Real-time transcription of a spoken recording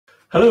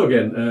Hello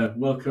again,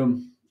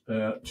 welcome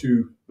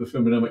to the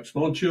thermodynamics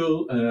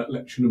module,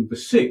 lecture number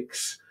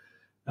 6,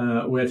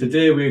 where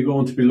today we're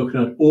going to be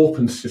looking at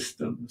open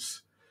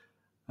systems,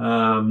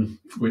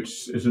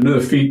 which is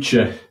another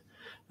feature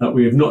that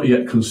we have not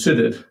yet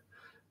considered.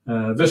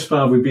 Thus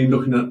far we've been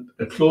looking at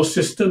a closed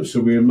system,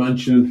 so we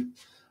imagine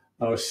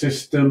our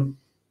system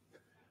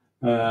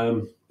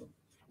of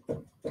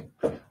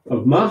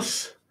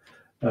mass,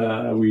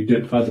 we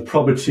identify the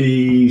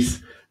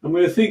properties, and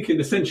we're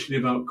thinking essentially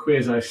about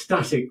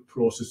quasi-static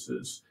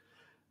processes,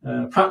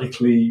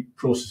 practically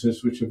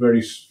processes which are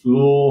very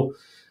slow.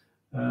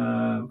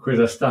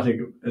 Quasi-static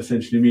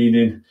essentially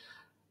meaning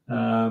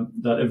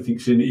that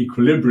everything's in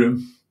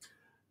equilibrium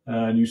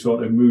and you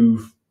sort of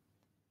move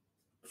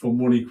from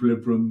one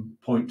equilibrium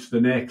point to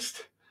the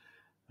next.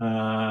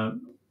 And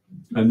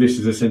this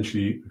is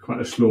essentially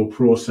quite a slow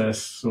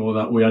process, so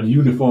that we had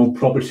uniform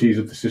properties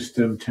of the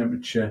system,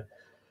 temperature,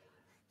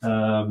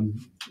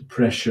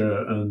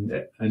 pressure and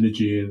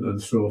energy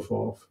and so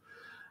forth.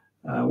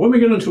 When we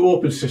get into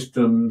open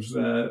systems,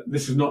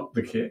 this is not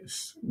the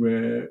case.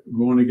 We're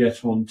going to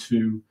get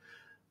onto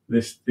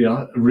this,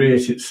 the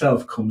rate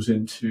itself comes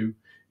into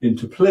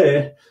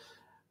play,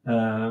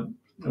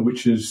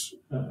 which is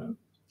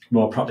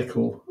more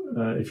practical,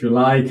 if you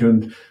like,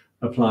 and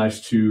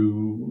applies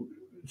to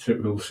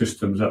typical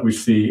systems that we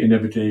see in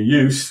everyday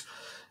use.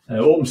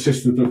 Open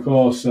systems, of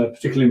course, are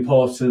particularly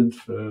important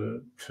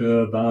for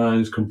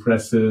turbines,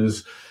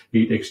 compressors,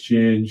 heat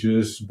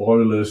exchangers,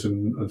 boilers,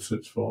 and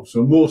such forth.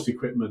 So most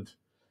equipment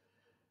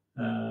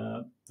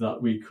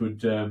that we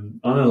could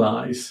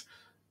analyse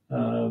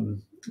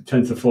tend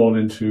to fall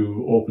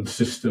into open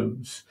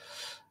systems.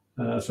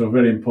 So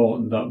very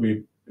important that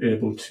we're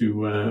able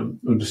to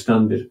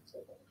understand it.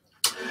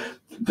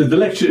 The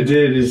lecture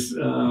today is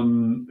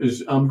I'm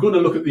going to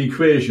look at the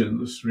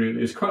equations,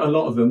 really. It's quite a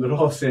lot of them. They're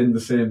all saying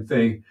the same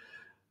thing.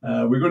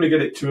 We're going to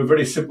get it to a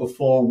very simple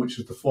form, which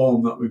is the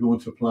form that we're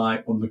going to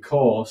apply on the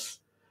course.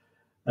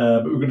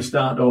 But we're going to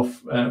start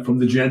off from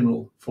the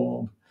general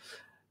form.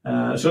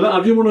 So that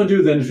I do want to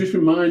do then is just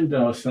remind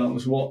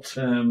ourselves what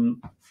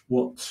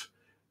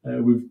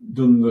we've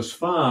done thus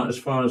far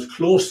as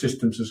closed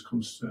systems is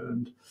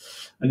concerned.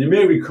 And you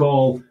may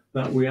recall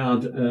that we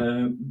had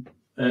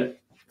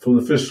from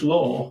the first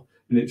law,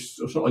 in its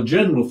sort of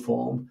general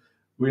form,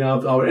 we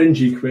have our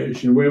energy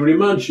equation where we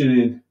were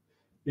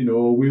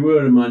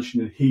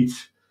imagining heat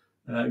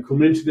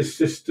coming into this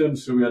system.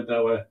 So we had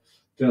our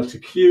delta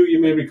Q, you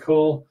may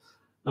recall,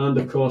 and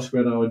of course we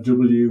had our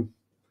W,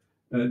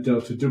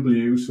 delta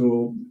W.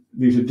 So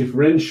these are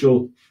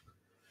differential,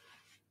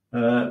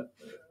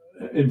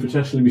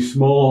 infinitesimally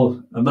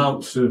small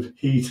amounts of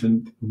heat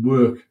and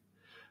work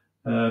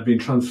being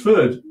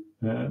transferred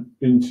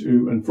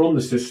into and from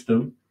the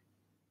system.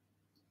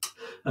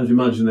 As you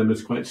imagine them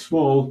as quite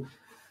small.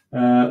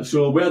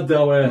 So we had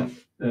our,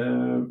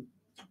 from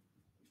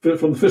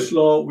the first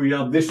law, we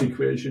have this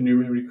equation, you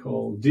may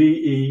recall.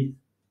 dE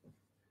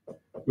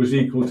was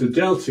equal to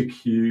delta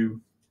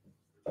Q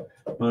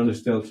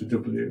minus delta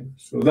W.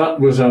 So that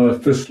was our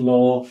first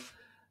law,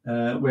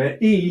 where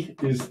E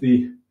is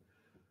the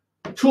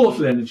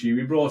total energy.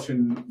 We brought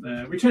in,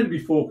 we tend to be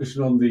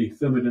focusing on the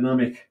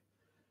thermodynamic,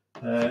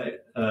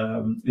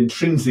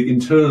 intrinsic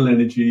internal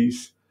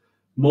energies,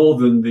 more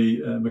than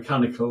the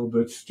mechanical,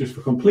 but just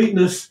for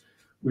completeness,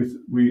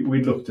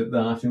 we looked at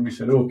that and we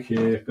said,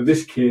 okay, for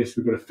this case,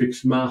 we've got a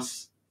fixed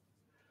mass,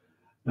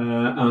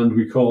 and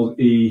we call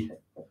E,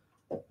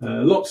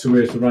 lots of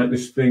ways to write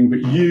this thing,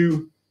 but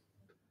U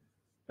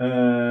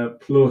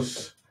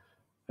plus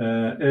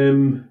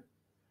M,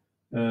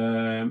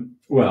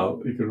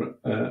 well, you could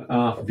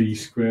half V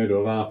squared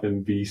or half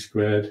MV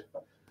squared,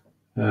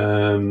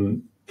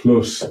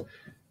 plus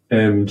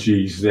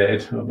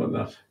mgz, how about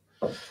that?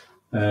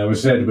 Where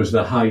Z was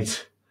the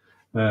height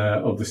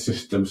of the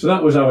system. So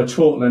that was our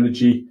total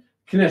energy,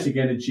 kinetic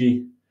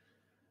energy,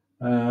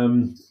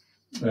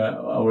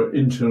 our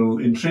internal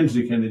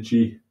intrinsic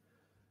energy,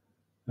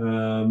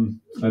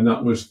 and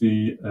that was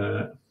the,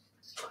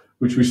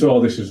 which we saw,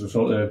 this is a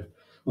sort of,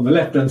 on the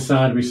left-hand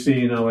side, we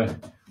see in our,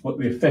 what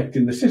the effect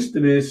in the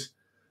system is,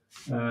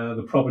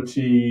 the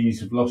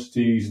properties,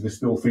 velocities, there's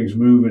still things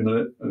moving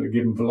at a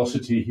given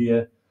velocity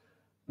here,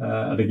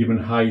 at a given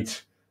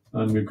height.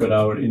 And we've got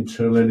our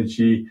internal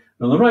energy.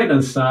 And on the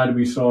right-hand side,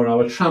 we saw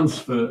our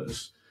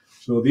transfers.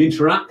 So the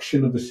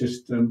interaction of the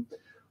system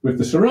with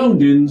the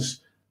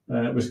surroundings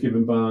was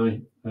given by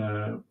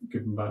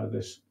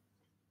this.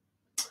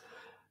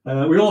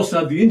 We also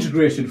had the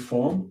integrated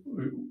form.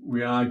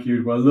 We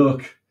argued, well,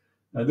 look,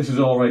 this is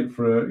all right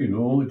for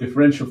a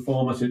differential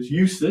form as its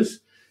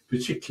uses,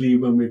 particularly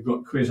when we've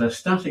got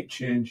quasi-static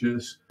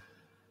changes.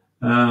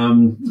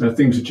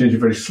 Things are changing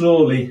very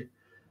slowly.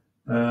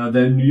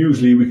 Then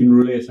usually we can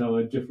relate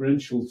our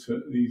differential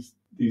to these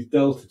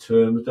delta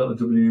terms, delta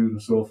W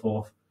and so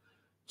forth,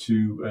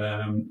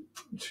 to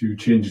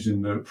changes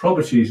in the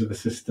properties of the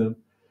system.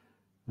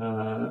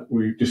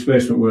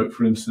 Displacement work,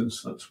 for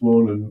instance, that's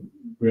one, and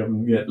we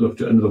haven't yet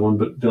looked at another one,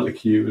 but delta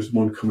Q is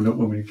one coming up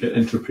when we get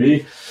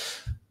entropy.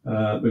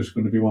 There's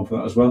going to be one for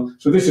that as well.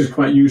 So this is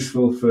quite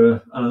useful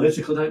for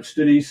analytical type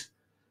studies,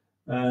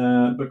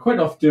 but quite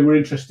often we're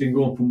interested in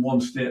going from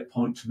one state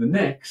point to the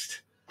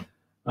next,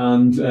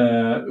 and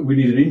we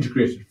need an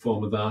integrated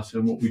form of that.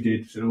 And what we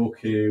did said,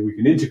 okay, we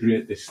can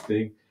integrate this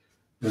thing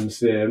and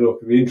say,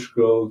 look, the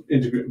integral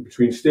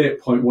between state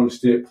point 1 and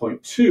state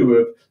point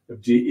 2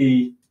 of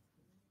dE,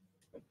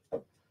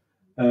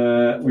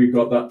 we've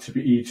got that to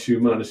be E2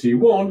 minus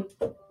E1.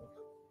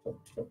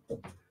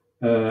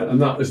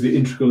 And that is the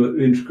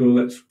integral.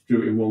 Let's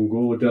do it in one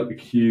go. Delta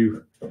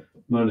Q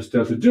minus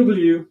delta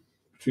W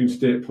between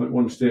state point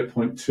 1 and state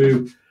point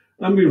 2.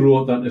 And we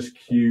wrote that as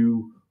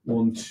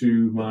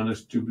Q12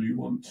 minus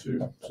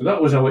W12. So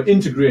that was our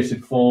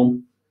integrated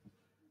form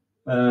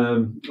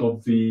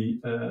of the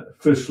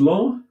first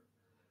law.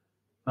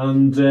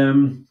 And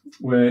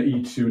where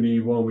E2 and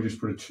E1, we just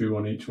put a 2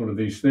 on each one of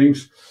these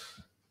things,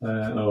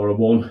 or a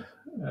 1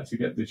 to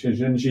get the change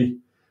in energy.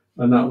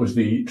 And that was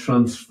the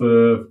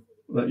transfer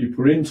that you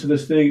put into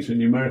this thing. It's a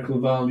numerical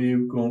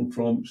value going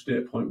from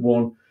state point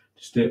 1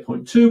 to state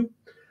point 2.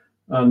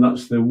 And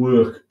that's the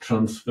work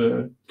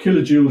transfer.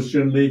 Kilojoules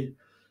generally,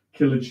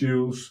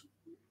 kilojoules.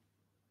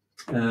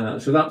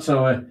 So that's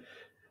our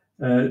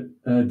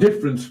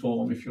difference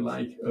form, if you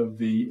like, of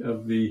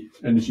the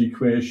energy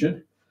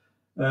equation.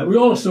 We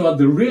also had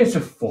the rate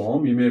of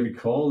form, you may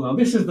recall. Now,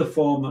 this is the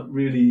form that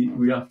really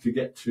we have to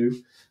get to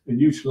and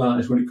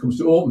utilise when it comes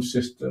to open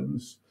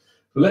systems.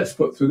 So let's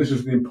put through, this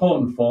is the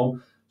important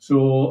form.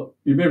 So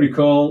you may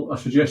recall I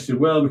suggested,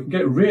 well, we can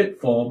get rate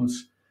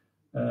forms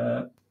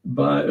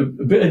by a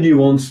bit of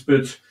nuance,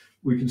 but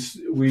we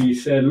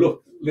said,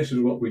 look, this is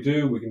what we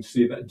do. We can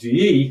see that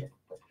dE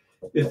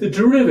is the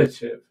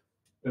derivative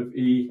of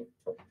E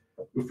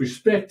with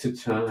respect to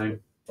time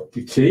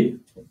dt.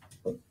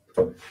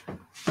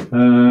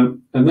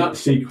 And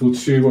that's equal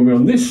to, when we're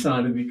on this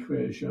side of the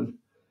equation,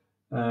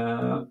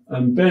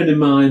 and bear in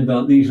mind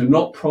that these are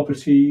not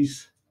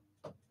properties,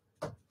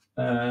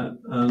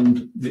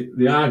 and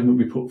the argument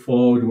we put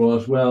forward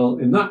was, well,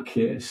 in that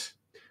case,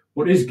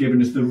 what is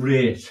given is the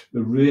rate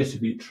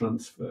of heat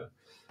transfer.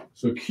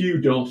 So Q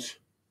dot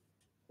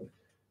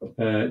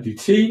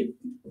dt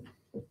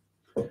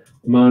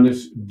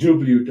minus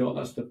W dot,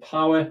 that's the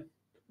power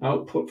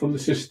output from the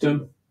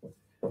system,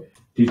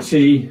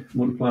 dt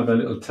multiplied by a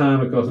little time,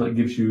 of course, that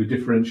gives you a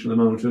differential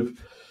amount of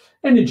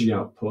energy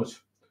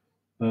output.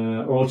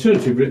 Or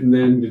alternative written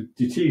then, the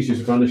dt's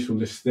just vanish from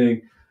this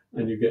thing,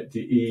 and you get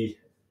dE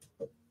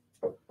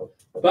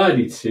by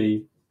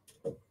dt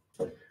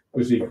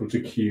was equal to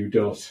Q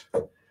dot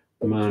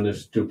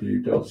minus W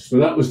dot. So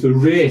that was the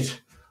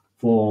rate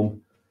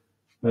form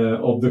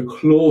of the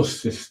closed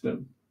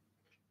system.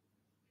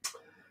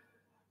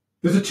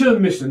 There's a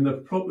term missing. The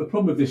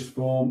problem with this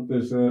form,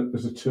 there's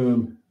a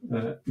term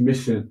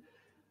missing.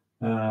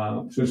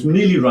 So it's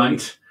nearly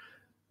right,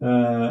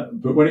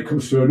 but when it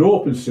comes to an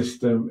open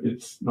system,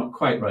 it's not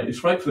quite right.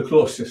 It's right for the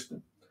closed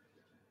system.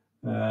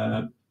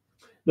 Now,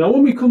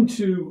 when we come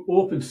to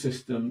open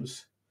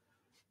systems,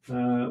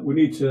 we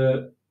need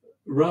to,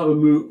 rather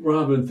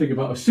than think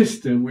about a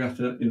system, we have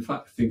to, in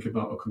fact, think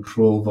about a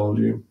control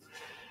volume.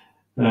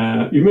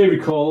 You may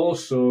recall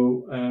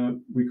also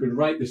we could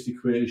write this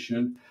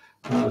equation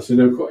in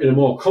a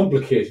more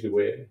complicated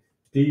way,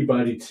 d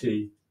by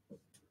dt,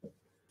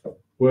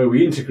 where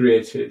we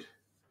integrated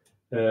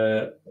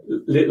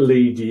little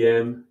e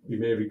dm, you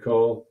may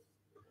recall,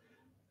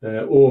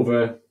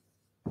 over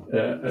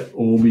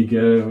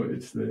omega.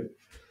 It's the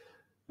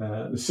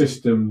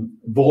system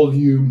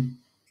volume,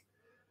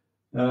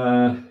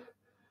 and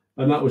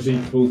that was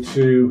equal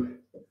to,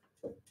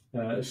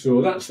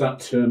 so that's that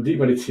term, d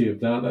by dt of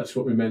that. That's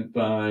what we meant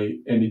by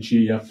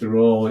energy after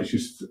all. It's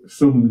just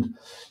summed,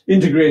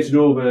 integrated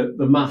over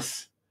the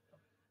mass.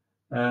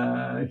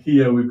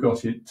 Here we've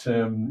got it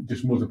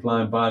just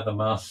multiplied by the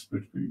mass,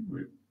 but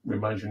we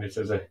imagine it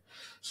as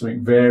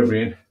something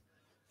varying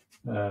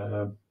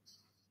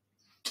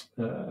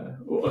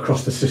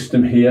across the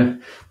system here.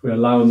 We're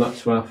allowing that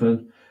to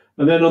happen.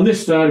 And then on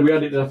this side, we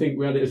had it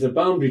as a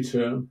boundary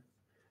term,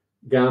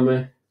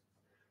 gamma,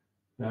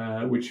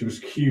 which was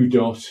Q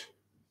dot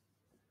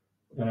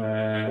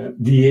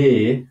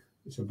dA.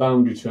 It's a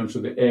boundary term, so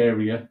the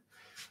area.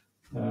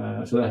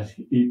 So that's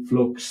heat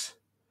flux.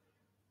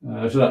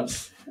 So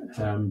that's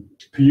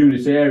per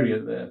unit area,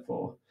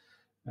 therefore.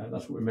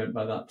 That's what we meant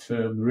by that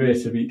term, the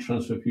rate of heat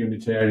transfer per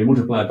unit area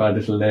multiplied by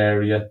little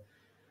area,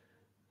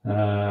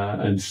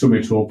 and sum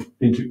it up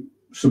into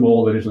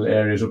all the little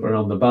areas up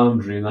around the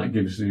boundary, and that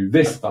gives you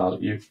this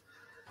value.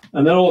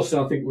 And then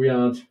also I think we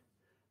had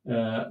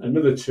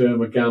another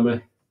term, a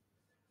gamma,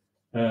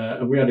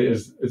 and we had it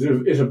as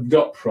a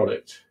dot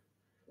product,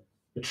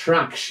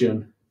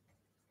 attraction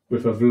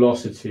with a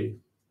velocity.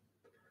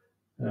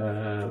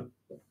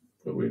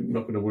 But we're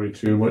not going to worry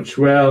too much.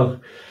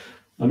 Well,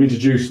 I'm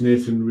introducing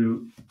it,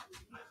 and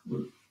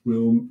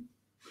we'll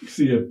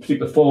see a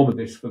particular form of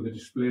this for the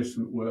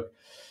displacement work.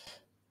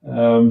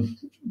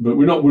 But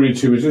we're not worried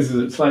too much. This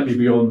is slightly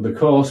beyond the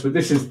course, but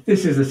this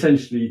is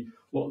essentially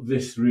what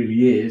this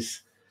really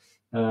is.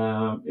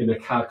 in a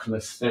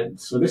calculus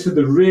sense. So this is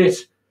the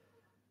rate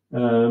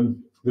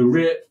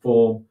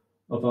form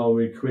of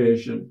our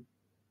equation.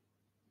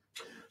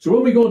 So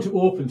when we go into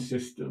open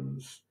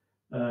systems,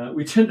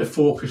 we tend to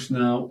focus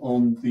now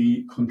on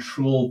the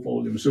control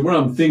volume. So what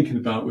I'm thinking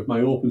about with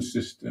my open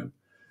system,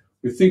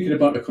 we're thinking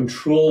about a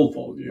control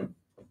volume.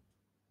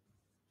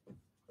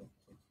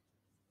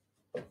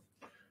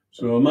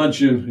 So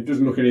imagine it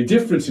doesn't look any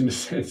different in a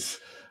sense,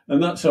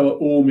 and that's our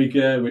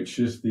omega, which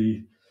is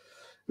the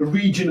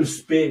region of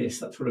space.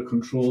 That's what a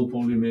control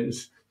volume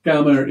is.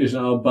 Gamma is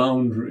our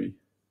boundary.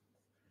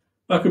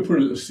 I could put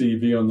a little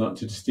CV on that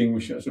to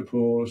distinguish it, I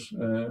suppose.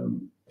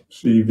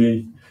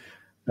 CV,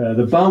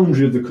 the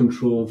boundary of the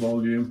control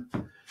volume.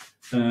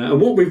 And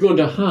what we're going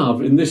to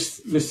have in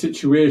this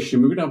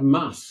situation, we're going to have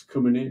mass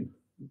coming in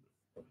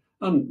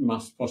and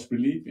mass possibly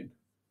leaving,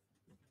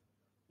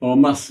 or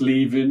mass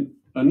leaving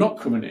and not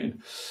coming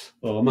in,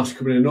 or mass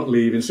coming in and not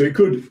leaving. So it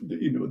could,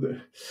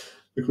 the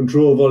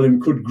control volume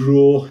could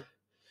grow.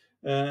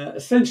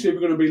 Essentially,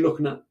 we're going to be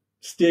looking at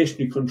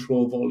stationary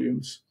control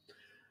volumes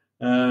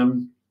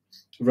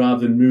rather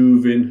than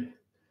moving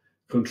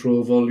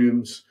control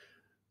volumes.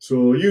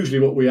 So usually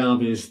what we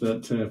have is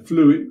that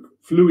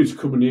fluids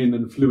coming in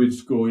and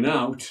fluids going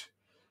out.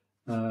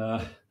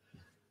 In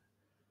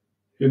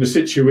a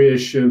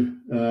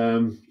situation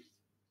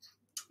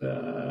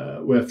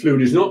where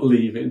fluid is not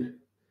leaving,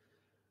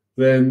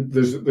 then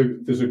there's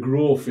a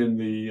growth in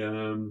the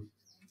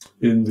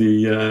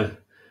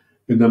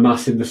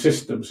mass in the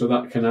system, so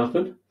that can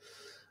happen.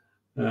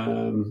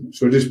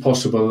 So it is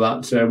possible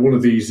that one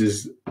of these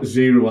is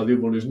zero or the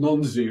other one is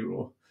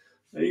non-zero.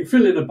 You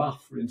fill in a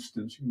bath, for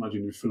instance. You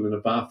imagine you fill in a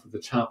bath with the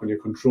tap, and your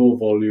control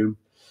volume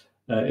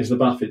is the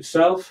bath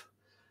itself.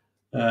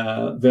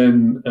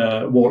 Then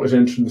water's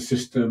entering the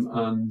system,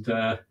 and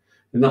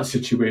in that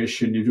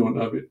situation, you don't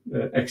have it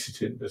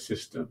exiting the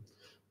system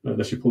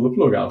unless you pull the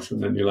plug out,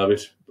 and then you'll have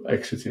it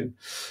exiting.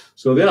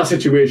 So there are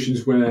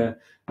situations where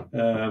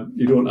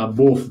you don't have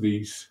both of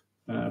these,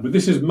 but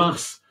this is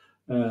mass.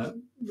 And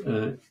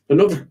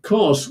of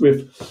course,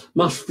 with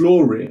mass flow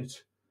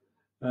rate,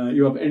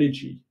 you have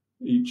energy.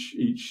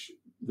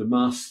 The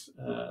mass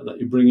that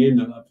you bring in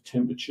will have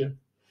temperature.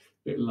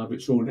 It'll have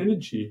its own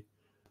energy.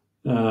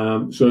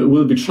 So it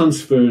will be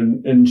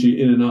transferring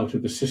energy in and out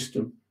of the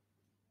system.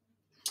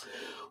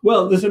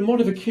 Well, there's a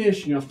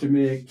modification you have to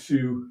make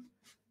to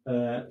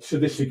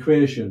this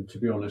equation, to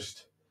be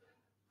honest,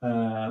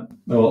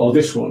 or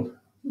this one.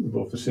 They're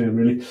both the same,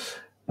 really.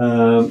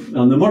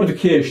 And the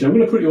modification, I'm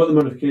going to put you what the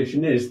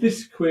modification is.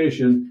 This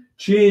equation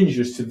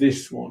changes to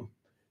this one,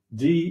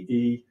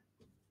 dE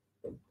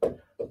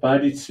by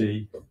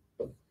dt,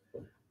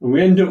 and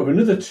we end up with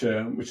another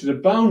term, which is a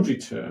boundary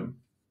term,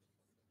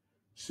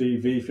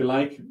 CV, if you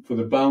like, for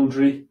the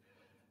boundary.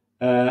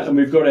 And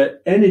we've got an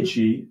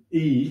energy,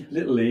 E,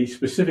 little e,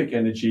 specific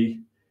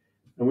energy,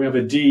 and we have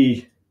a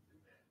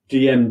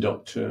dm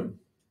dot term.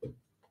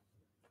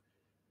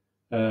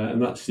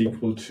 And that's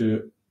equal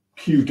to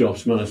Q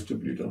dot minus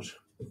W dot.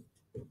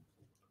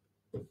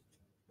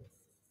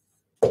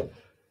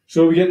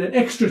 So we get an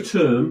extra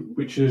term,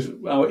 which is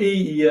our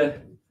E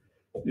here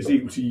is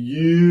equal to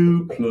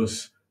U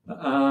plus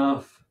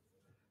half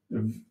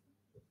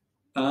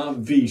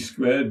V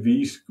squared.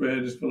 V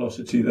squared is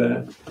velocity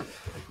there.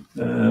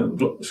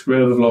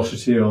 Square of the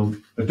velocity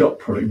on a dot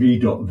product, V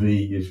dot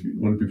V, if you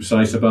want to be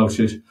precise about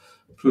it,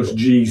 plus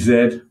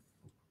GZ.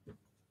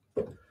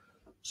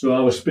 So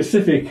our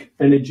specific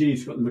energy,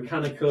 it's got the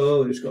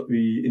mechanical, it's got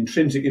the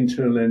intrinsic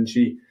internal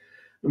energy,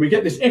 and we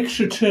get this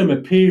extra term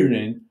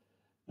appearing,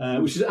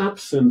 which is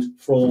absent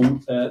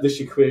from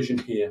this equation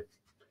here.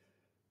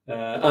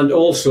 And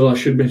also, I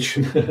should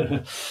mention,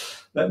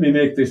 let me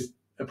make this,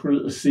 put a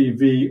little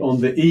CV on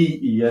the E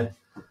here.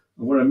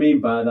 And what I mean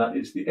by that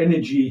is the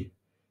energy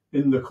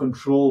in the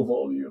control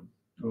volume.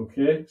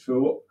 Okay,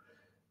 so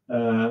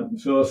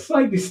a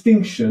slight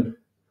distinction,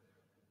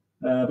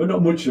 but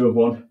not much of a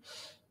one.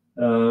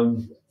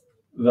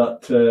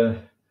 That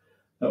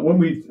when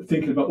we're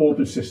thinking about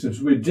open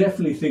systems, we're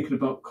definitely thinking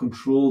about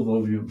control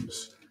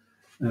volumes.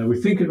 We're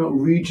thinking about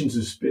regions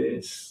of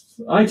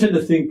space. I tend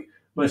to think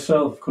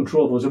myself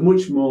control volumes are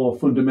much more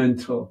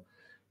fundamental.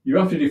 You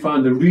have to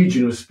define the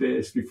region of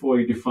space before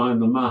you define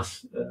the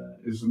mass,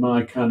 is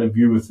my kind of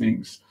view of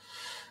things.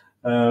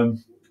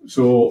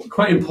 So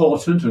quite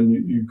important, and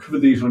you cover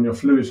these on your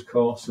fluids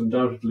course,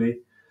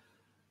 undoubtedly.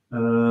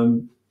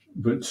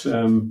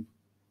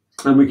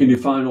 And we can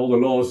define all the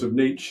laws of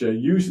nature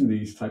using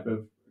these type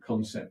of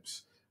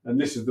concepts. And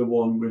this is the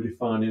one we're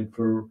defining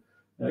for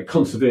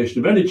conservation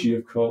of energy,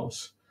 of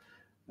course,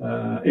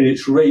 in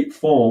its rate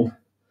form.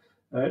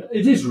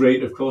 It is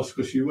rate, of course,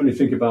 because when you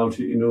think about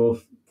it,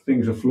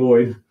 things are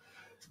flowing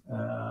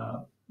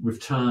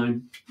with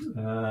time.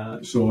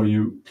 So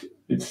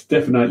it's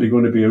definitely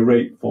going to be a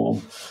rate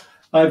form.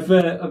 I've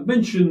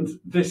mentioned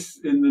this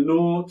in the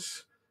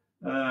notes.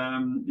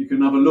 You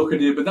can have a look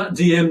at it, but that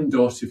dm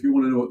dot, if you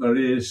want to know what that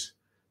is,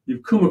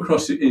 you've come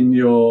across it in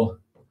your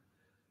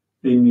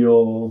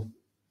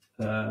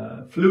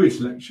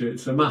fluids lecture.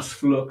 It's a mass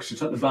flux.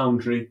 It's at the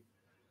boundary,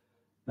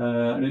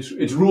 and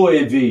it's rho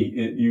AV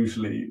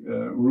usually,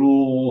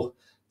 rho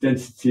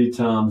density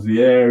times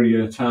the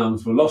area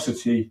times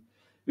velocity.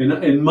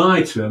 In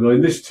my term, or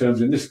in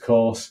this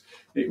course,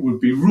 it would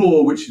be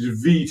rho, which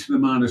is v to the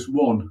minus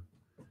 1,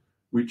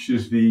 which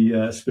is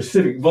the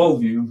specific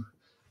volume.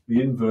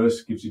 The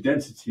inverse gives you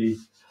density.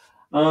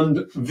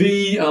 And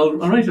v, I'll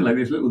write it like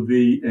this, little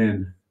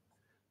vn,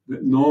 the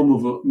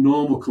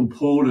normal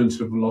component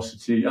of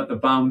velocity at the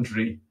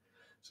boundary.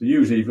 So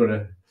usually you've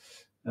got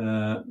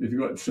if you've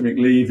got something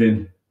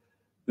leaving,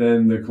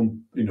 then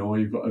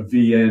you've got a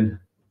vn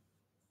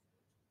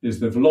is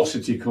the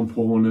velocity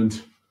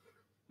component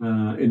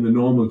in the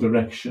normal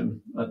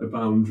direction at the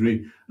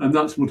boundary, and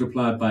that's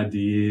multiplied by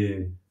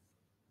dA.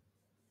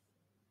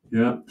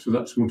 Yeah, so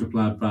that's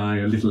multiplied by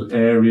a little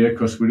area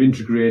because we're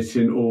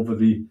integrating over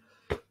the,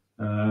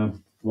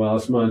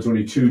 whilst mine's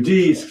only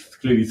 2D, it's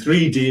clearly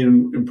 3D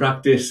in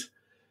practice.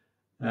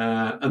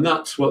 And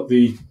that's what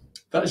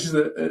that's just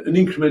an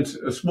increment,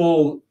 a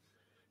small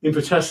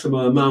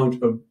infinitesimal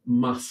amount of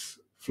mass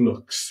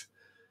flux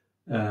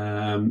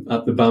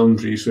at the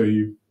boundary. So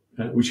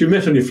which you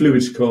met on your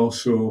fluids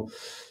course, so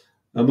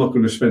I'm not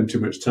going to spend too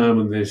much time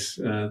on this.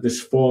 This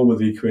form of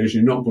the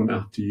equation you're not going to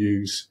have to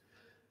use.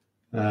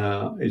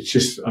 It's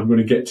just I'm going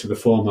to get to the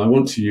form I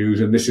want to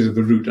use, and this is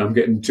the route I'm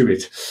getting to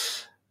it.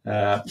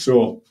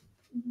 So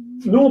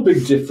no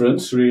big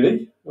difference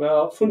really.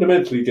 Well,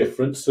 fundamentally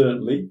different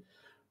certainly,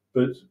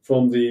 but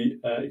from the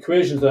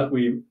equations that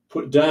we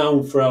put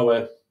down for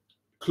our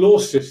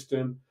closed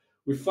system,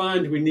 we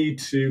find we need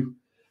to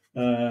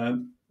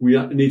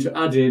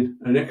add in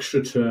an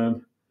extra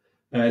term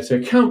to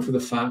account for the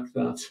fact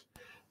that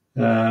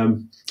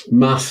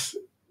mass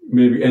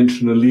may be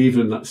entering or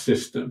leaving that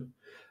system.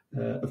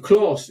 Of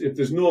course, if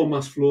there's no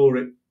mass flow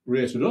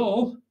rate at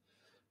all,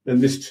 then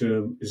this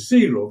term is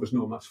zero. There's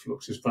no mass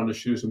flux, it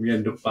vanishes, and we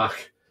end up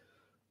back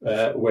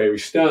where we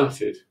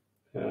started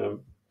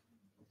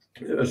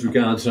as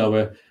regards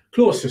our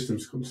closed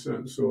systems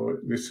concerned. So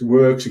this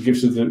works. It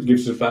gives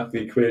us back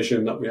the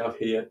equation that we have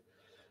here,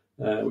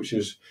 which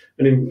is,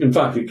 and in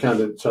fact, it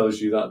kind of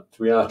tells you that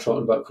we are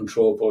talking about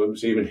control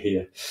volumes even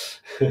here.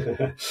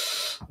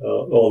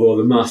 Although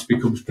the mass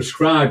becomes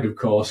prescribed, of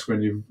course,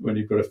 when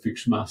you've got a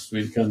fixed mass, so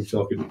you can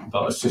talk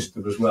about a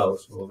system as well.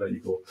 So there you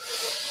go.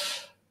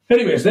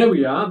 Anyways, there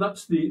we are.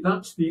 That's the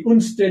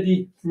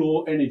unsteady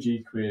flow energy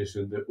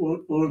equation. The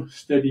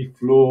unsteady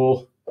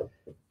flow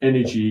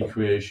energy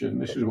equation.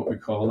 This is what we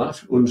call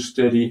that: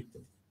 unsteady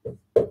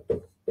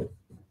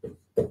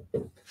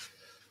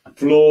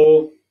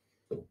flow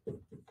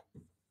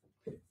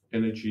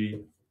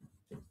energy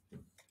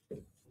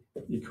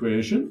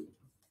equation.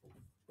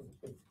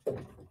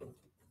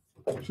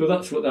 So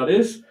that's what that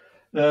is.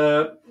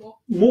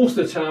 Most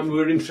of the time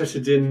we're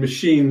interested in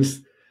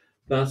machines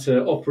that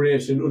are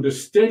operating under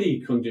steady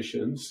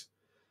conditions,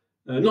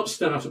 not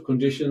startup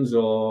conditions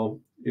or,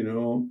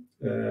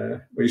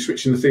 where you're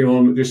switching the thing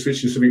on, just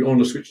switching something on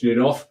or switching it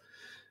off,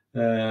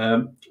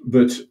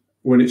 but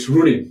when it's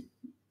running.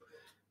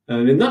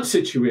 And in that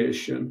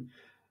situation,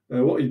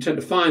 what you tend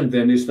to find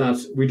then is that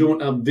we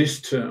don't have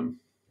this term.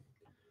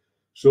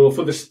 So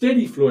for the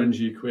steady flow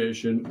energy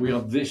equation, we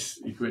have this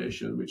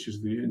equation, which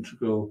is the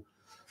integral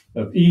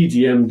of E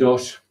dm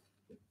dot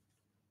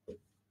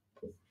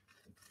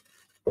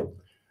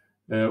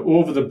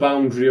over the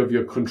boundary of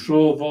your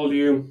control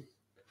volume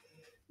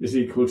is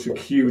equal to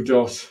Q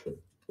dot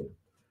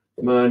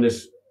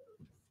minus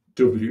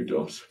W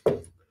dot.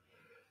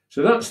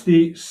 So that's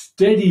the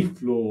steady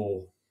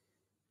flow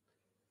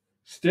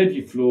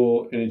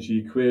energy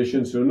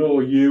equation. So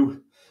no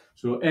U,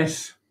 so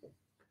S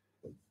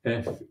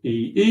F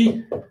E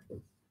E,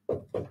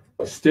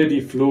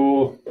 steady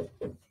flow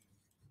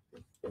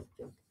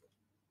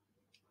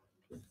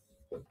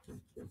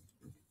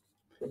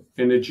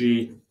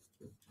energy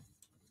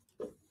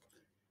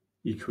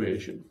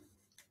equation.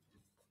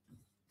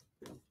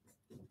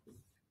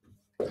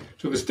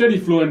 So the steady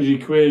flow energy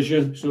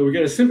equation, so we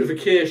get a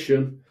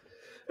simplification,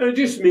 and it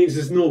just means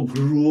there's no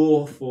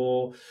growth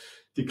or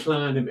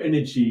decline of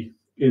energy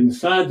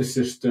inside the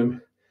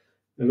system,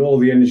 and all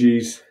the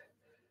energies,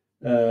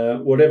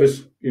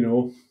 whatever's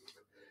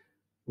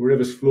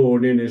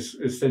flowing in is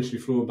essentially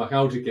flowing back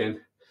out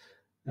again,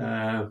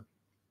 and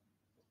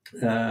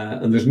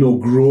there's no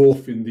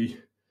growth in the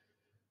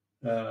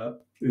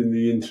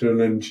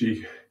internal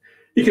energy.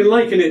 You can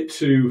liken it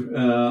to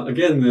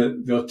again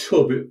the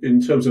tub in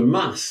terms of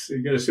mass.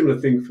 You get a similar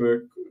thing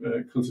for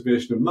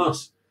conservation of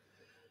mass.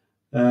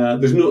 There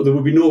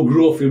will be no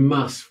growth in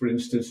mass, for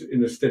instance,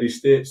 in a steady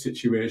state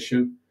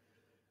situation,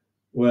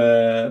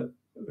 where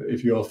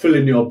if you're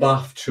filling your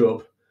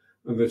bathtub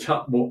and the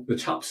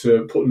taps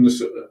are putting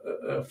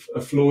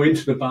a flow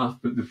into the bath,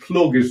 but the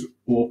plug is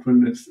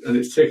open and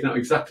it's taking out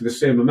exactly the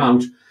same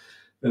amount,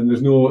 then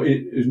there's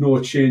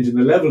no change in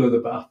the level of the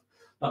bath.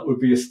 That would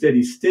be a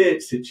steady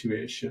state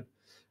situation.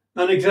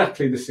 And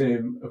exactly the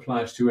same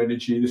applies to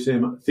energy, the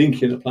same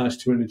thinking applies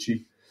to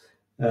energy,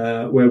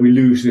 where we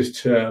lose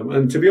this term.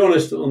 And to be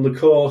honest, on the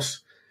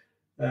course,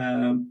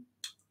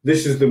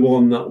 this is the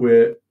one that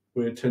we're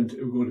we're going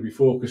to be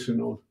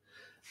focusing on.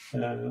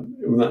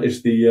 And that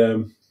is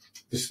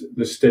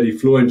the steady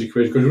flow energy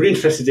equation, because we're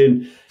interested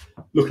in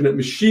looking at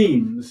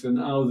machines and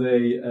how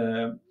they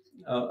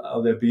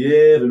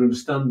behave and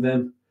understand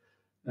them,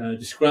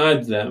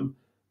 describe them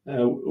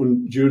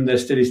during their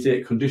steady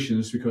state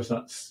conditions, because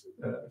that's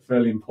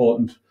fairly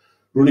important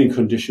running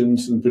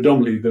conditions, and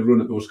predominantly they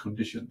run at those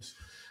conditions.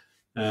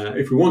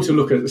 If we want to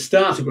look at the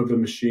startup of a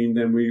machine,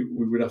 then we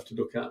would have to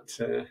look at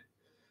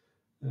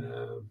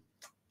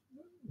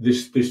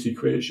this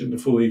equation, the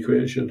full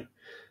equation.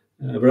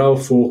 But our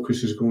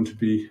focus is going to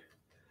be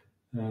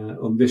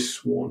on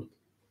this one.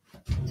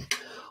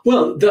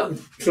 Well,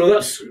 so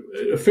that's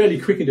a fairly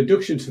quick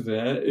introduction to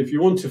there. If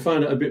you want to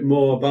find out a bit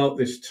more about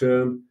this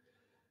term,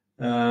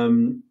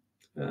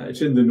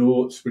 it's in the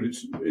notes, but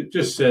it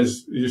just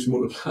says you just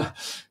multiply.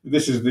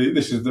 This is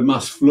the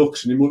mass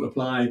flux, and you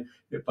multiply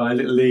it by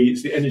little e.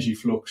 It's the energy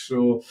flux.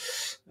 So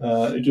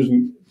it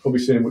doesn't probably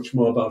say much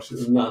more about it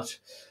than that.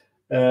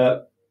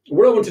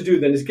 What I want to do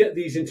then is get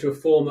these into a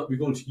form that we're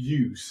going to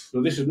use.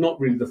 So this is not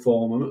really the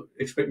form. I'm not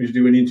expecting you to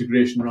do any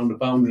integration around the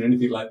boundary or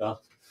anything like that.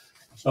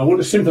 So I want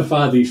to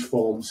simplify these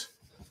forms.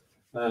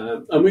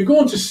 And we're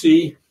going to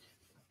see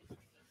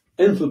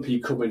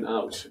enthalpy coming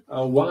out,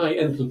 why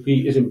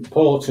enthalpy is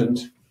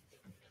important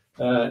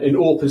in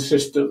open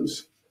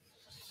systems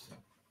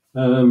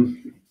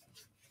in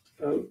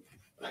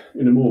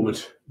a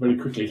moment, very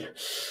quickly.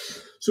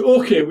 So,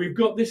 okay, we've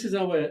got, this is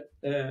our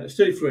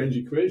steady flow energy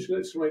equation.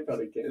 Let's write that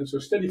again. So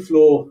steady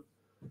flow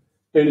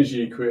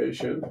energy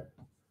equation,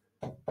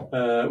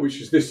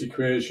 which is this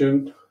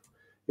equation,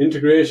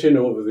 integration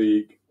over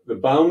the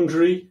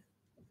boundary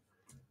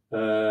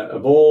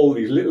of all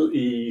these little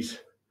e's,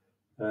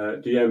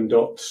 dm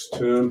dots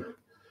term,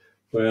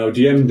 where our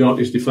dm dot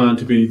is defined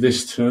to be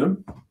this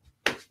term,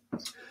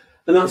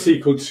 and that's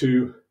equal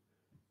to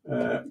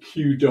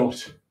q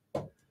dot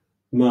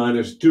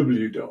minus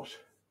w dot.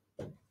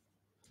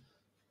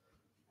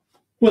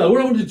 Well,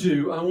 what I want to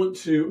do,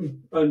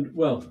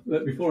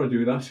 before I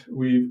do that,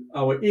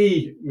 our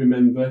E,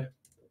 remember,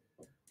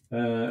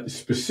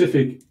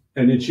 specific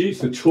energy, it's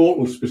the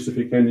total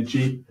specific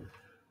energy,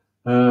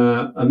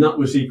 and that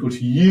was equal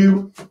to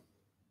U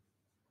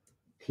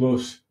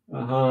plus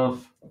a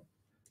half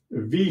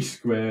V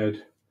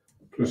squared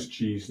plus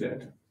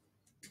GZ.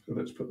 So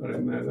let's put that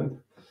in there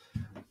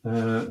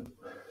then.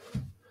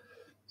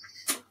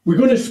 We're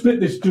going to split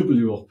this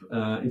W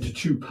up into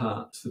two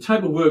parts. The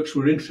type of works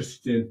we're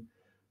interested in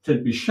tend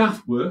to be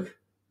shaft work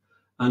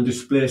and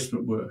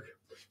displacement work.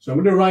 So I'm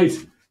going to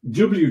write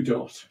W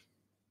dot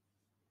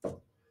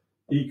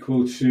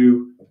equal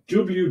to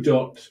W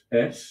dot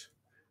S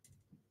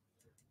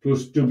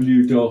plus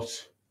W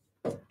dot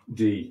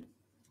D.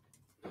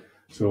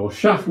 So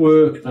shaft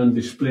work and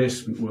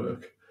displacement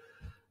work.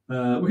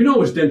 We can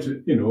always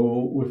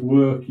with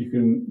work you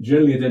can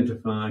generally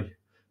identify,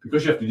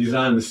 because you have to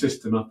design the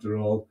system after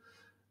all,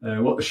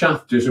 what the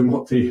shaft is and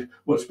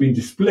what's been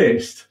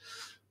displaced.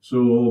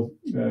 So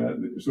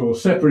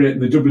separating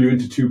the W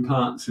into two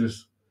parts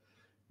is,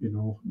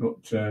 not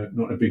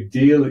a big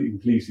deal. You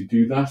can easily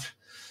do that.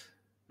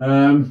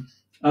 And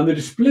the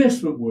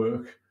displacement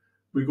work,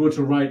 we're going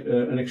to write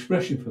an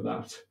expression for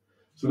that.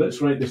 So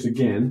let's write this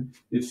again.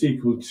 It's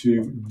equal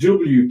to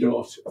W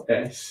dot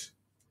S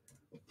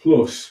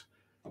plus.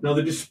 Now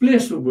the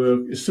displacement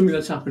work is something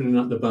that's happening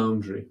at the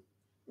boundary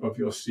of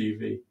your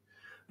CV,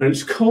 and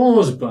it's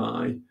caused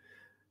by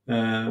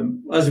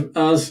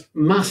as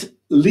mass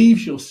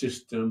leaves your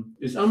system,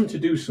 it's having to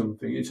do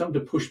something. It's having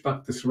to push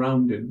back the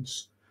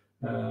surroundings,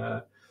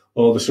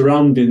 or the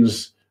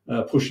surroundings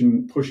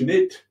pushing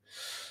it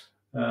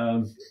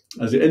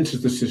as it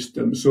enters the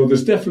system. So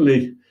there's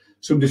definitely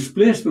some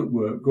displacement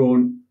work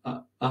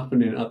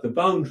happening at the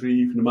boundary.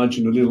 You can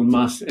imagine a little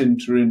mass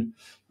entering.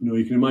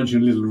 You can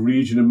imagine a little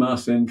region of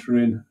mass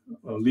entering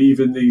or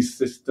leaving these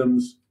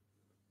systems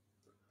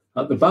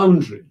at the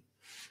boundary,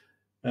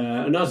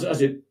 and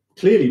as it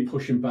clearly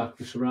pushing back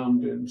the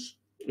surroundings,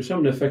 it's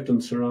having an effect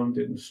on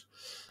surroundings.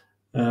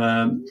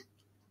 And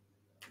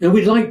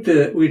we'd like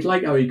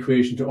our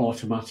equation to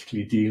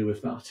automatically deal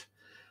with that.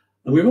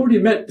 And we've already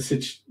met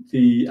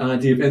the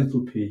idea of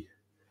enthalpy,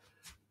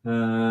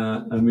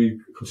 and we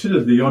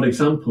considered the odd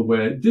example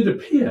where it did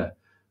appear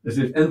as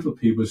if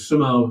enthalpy was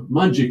somehow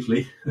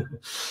magically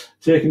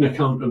taking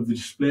account of the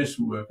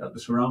displacement work at the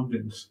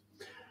surroundings.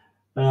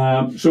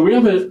 So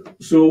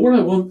what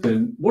I want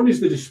then, what is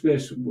the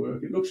displacement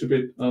work? It looks a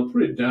bit, I'll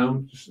put it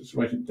down, just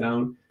write it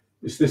down.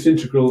 It's this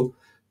integral,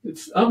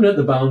 it's happening at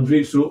the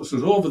boundary, so it's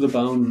over the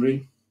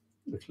boundary,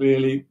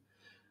 clearly.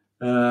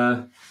 And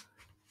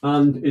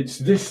it's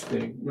this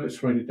thing,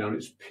 let's write it down.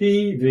 It's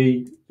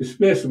PV,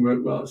 displacement work,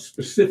 well, it's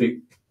specific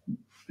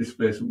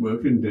displacement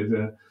work, isn't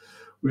it?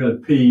 We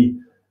had P,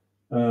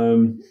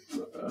 and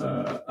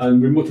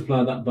we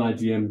multiply that by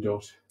dm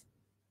dot.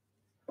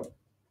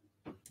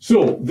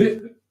 So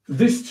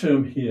this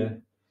term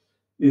here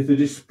is the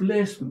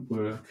displacement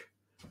work,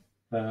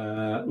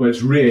 where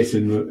it's rate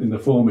in the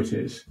form it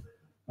is,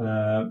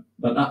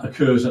 that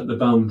occurs at the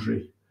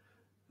boundary.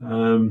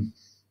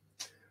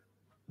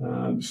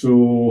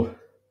 So,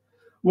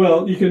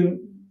 well, you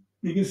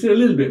can say a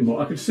little bit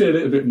more. I could say a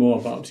little bit more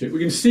about it. We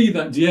can see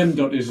that dm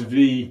dot is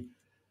v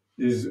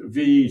to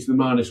the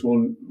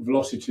 -1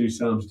 velocity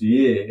times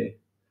dA.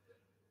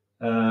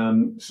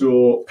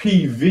 So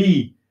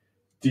PV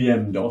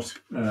dm dot,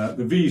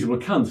 the v's will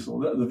cancel.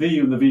 The v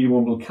and the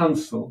v1 will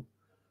cancel.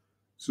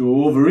 So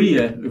over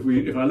here,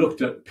 if I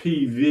looked at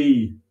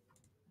PV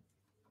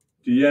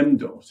dm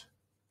dot,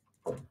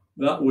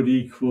 that would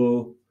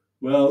equal,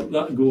 well,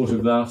 that goes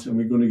with that, and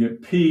we're going to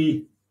get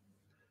P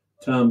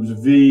times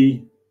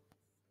V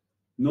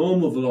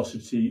normal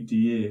velocity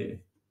dA.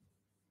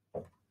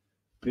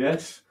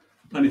 Yes,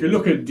 and if you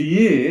look at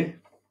dA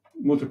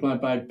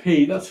multiplied by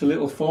P, that's a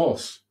little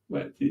force.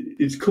 Well,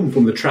 it's come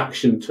from the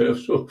traction term,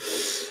 so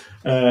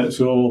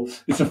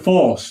it's a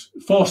force.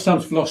 Force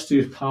times velocity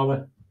is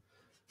power.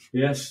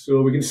 Yes,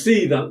 so we can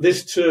see that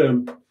this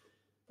term,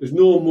 there's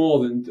no more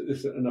than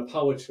this in a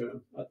power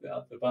term at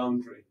the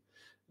boundary.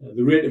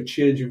 The rate of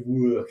change of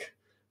work,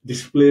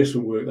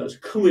 displacement work, that's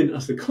coming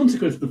as the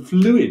consequence of the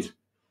fluid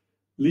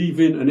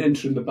leaving and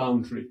entering the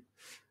boundary.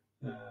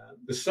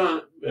 The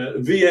sign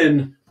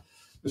Vn,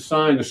 the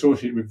sign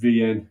associated with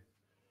Vn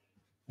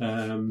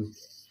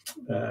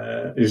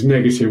is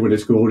negative when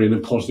it's going in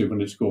and positive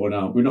when it's going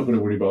out. We're not going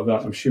to worry about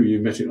that. I'm sure you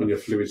met it on your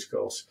fluids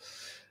course.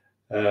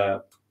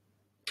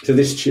 So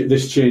this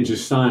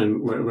changes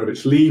sign where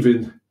it's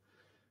leaving.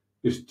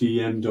 This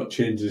dm dot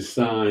changes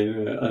sign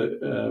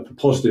for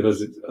positive as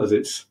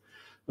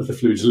the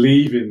fluid's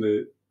leaving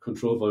the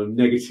control volume,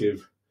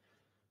 negative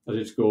as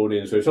it's going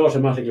in. So it's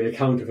automatically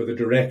accounted for the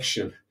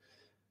direction.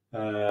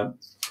 But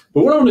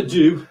what I want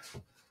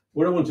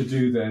to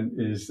do then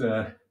is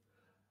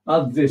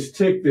add this,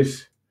 take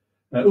this.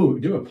 I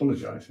do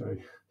apologise.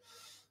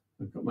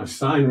 I've got my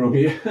sign wrong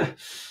here.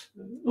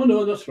 Oh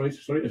no, that's right.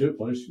 Sorry, I do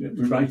apologise. Yeah,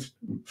 we're right.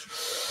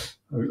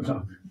 I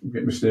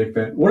get a mistake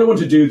there. What I want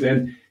to do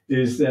then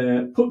is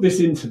put this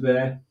into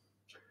there,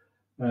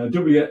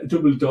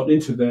 double dot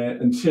into there,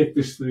 and take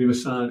this to the other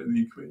side of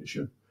the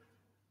equation.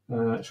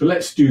 So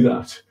let's do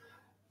that.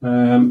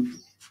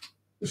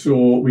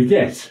 So we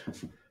get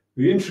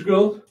the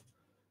integral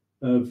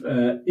of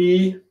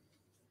E.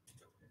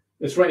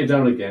 Let's write it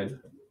down again.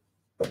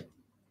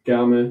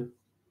 Gamma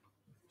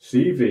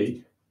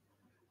CV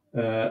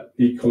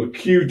equal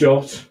Q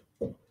dot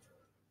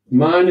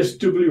minus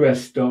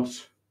WS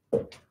dot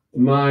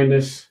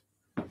minus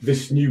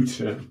this new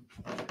term,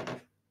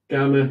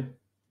 gamma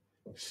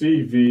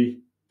CV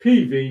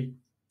PV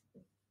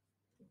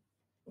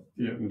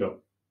dm dot.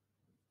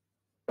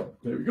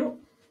 There we go.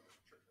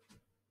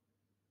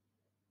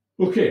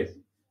 Okay,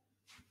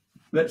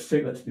 let's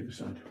take that to the other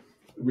side.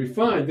 We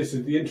find this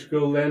is the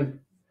integral then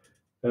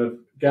of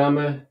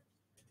gamma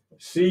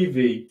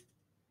CV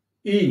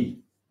E.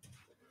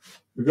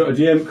 We've got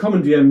a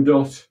common dm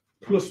dot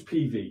plus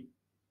PV.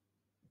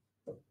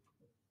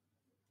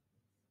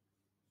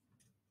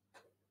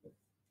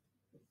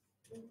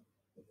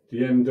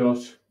 Dm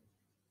dot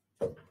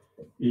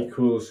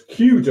equals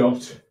Q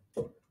dot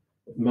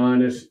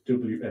minus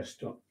WS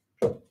dot.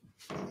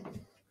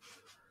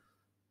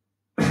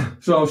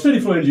 So our steady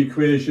flow energy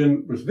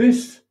equation was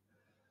this.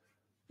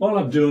 All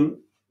I've done,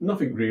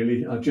 nothing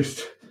really. I've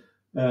just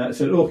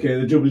said, okay,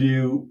 the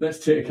W, let's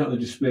take account of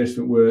the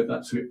displacement work.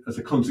 That's as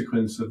a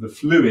consequence of the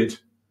fluid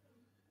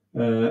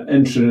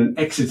entering and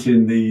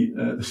exiting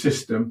the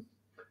system,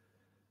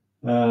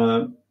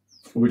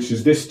 which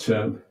is this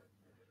term.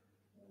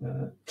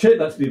 Take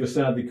that to the other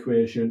side of the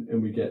equation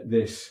and we get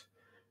this.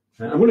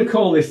 I'm going to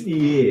call this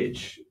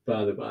EH,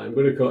 by the by. I'm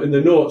going to call, in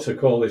the notes I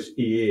call this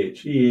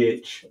EH.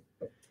 EH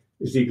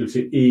is equal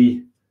to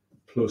E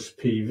plus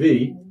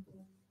PV.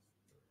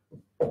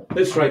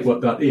 Let's write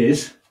what that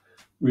is.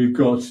 We've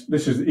got,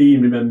 this is E,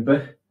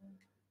 remember.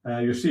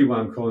 You'll see why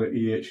I'm calling it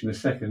EH in a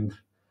second.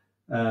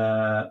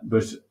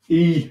 But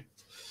E,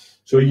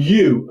 so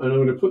U, and I'm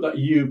going to put that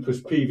U plus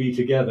PV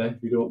together,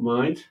 if you don't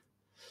mind.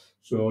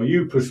 So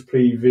U plus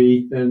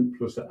PV, then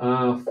plus the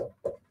half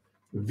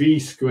V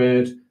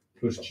squared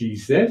plus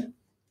GZ.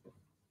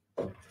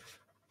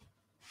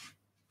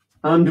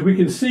 And we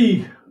can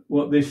see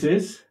what this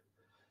is.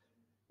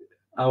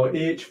 Our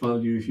H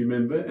value, if you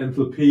remember,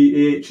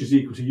 enthalpy H is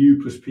equal to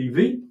U plus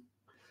PV.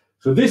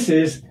 So this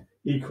is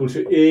equal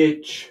to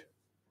H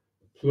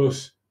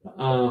plus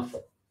half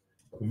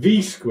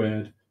V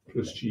squared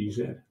plus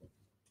GZ.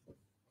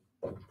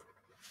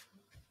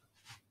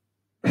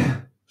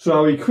 So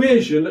our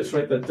equation, let's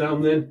write that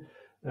down then.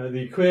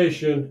 The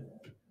equation,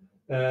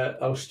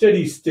 our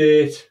steady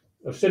state,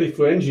 our steady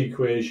flow energy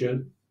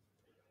equation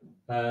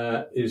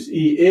is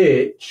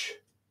EH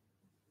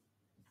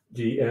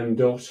dm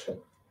dot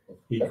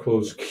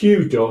equals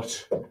Q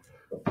dot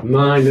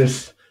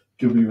minus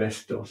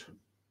WS dot.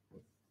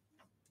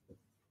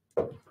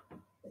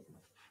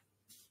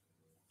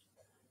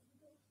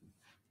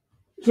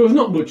 So there's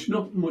not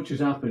much has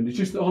happened. It's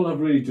just all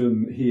I've really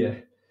done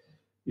here.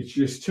 It's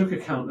just took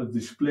account of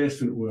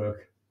displacement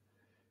work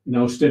in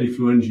our steady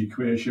flow energy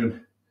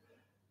equation.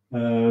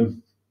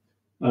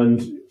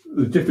 And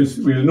the difference,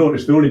 we'll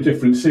notice the only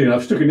difference here,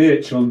 I've stuck an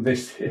H on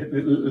this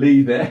little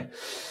Lee there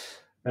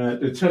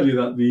to tell you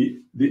that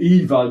the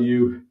E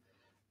value,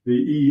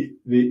 the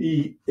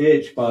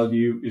EH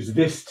value is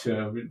this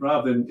term,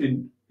 rather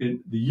than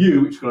in the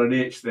U, it's got an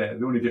H there.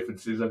 The only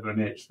difference is I've got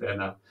an H there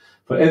now.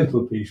 For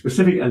enthalpy,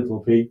 specific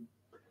enthalpy,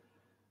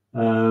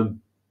 times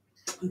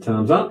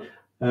that.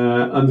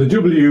 And the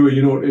W,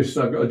 you notice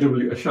I've got a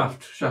W, a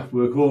shaft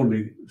work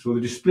only. So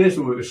the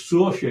displacement work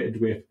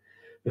associated with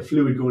the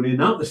fluid going in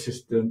and out the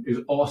system is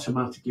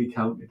automatically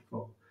counted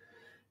for.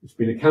 It's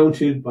been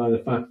accounted by the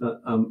fact that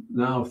I'm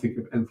now thinking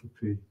of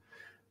enthalpy.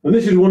 And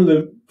this is one of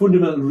the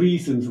fundamental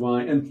reasons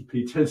why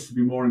enthalpy tends to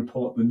be more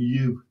important than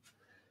U,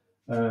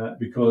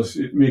 because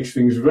it makes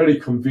things very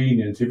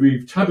convenient. If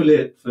we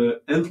tabulate for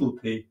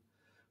enthalpy,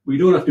 we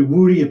don't have to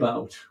worry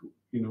about,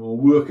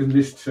 working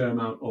this term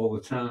out all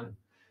the time.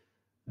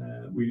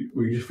 We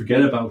just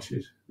forget about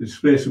it. The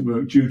displacement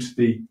work due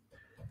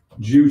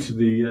to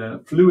the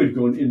fluid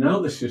going in and out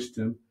of the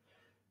system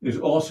is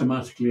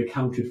automatically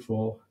accounted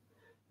for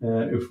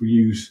if we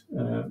use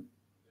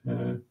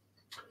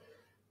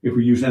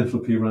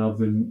enthalpy rather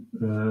than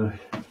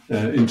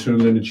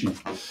internal energy.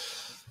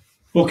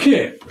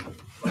 Okay.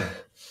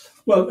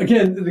 Well,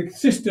 again, the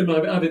system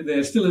I've added there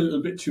is still a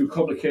little bit too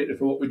complicated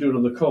for what we're doing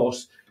on the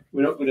course.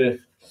 We're not going to.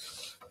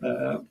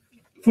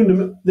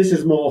 This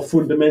is more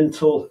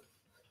fundamental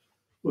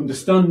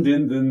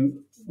understanding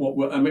than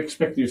what I'm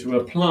expecting you to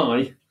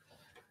apply.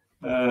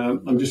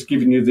 I'm just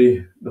giving you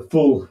the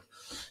full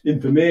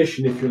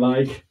information, if you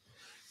like.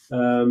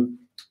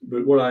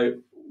 But what I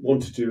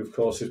want to do, of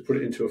course, is put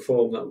it into a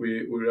form that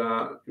we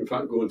are, in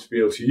fact, going to be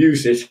able to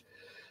use it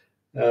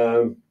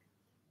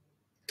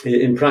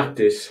in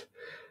practice.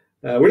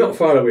 We're not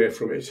far away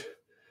from it,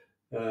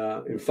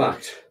 in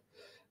fact.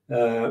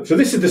 So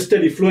this is the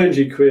steady flow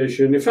energy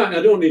equation. In fact,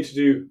 I don't need to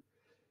do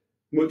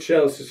much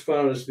else as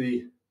far as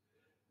the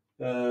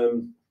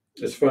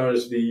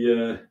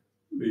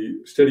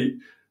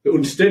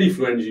unsteady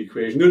flow energy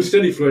equation. The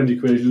unsteady flow energy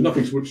equation,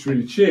 nothing's much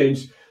really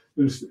changed.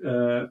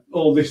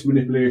 All this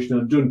manipulation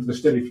I've done for the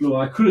steady flow,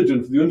 I could have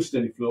done for the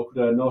unsteady flow,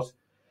 could I not?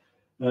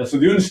 So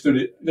the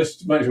unsteady,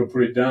 just might as well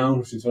put it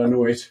down since I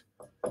know it.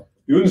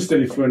 The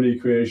unsteady flow energy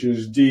equation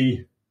is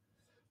d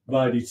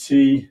by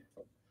dt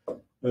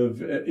of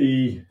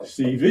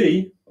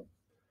ECV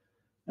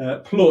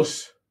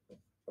plus,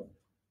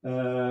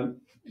 and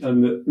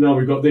now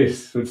we've got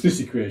this, so it's this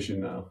equation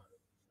now.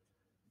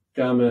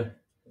 Gamma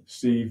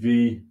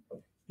CV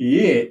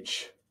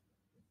EH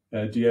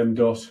dm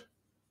dot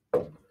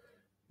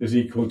is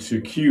equal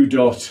to Q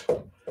dot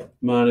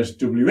minus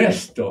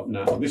WS dot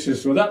now.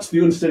 So that's the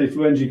unsteady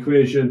flow energy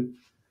equation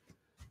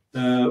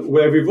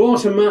where we've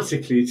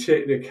automatically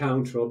taken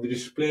account of the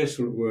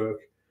displacement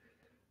work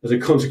as a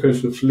consequence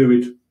of the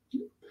fluid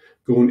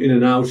going in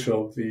and out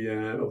of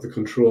the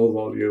control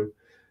volume.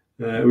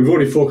 We've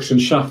already focused on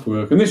shaft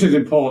work, and this is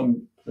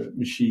important for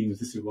machines.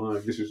 This is why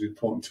this is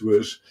important to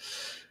us.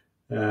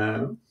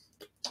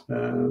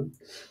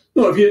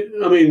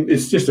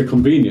 It's just a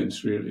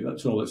convenience, really.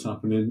 That's all that's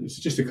happening. It's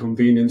just a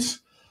convenience.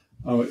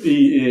 Our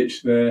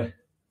EH there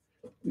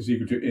is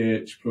equal to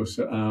H plus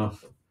a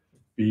half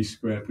B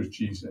squared plus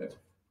GZ.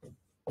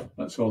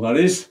 That's all that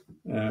is.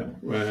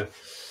 Where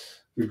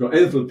we've got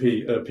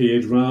enthalpy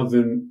appeared rather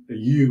than a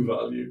U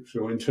value.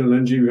 So internal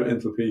energy, we've got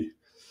enthalpy.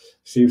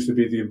 Seems to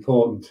be the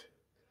important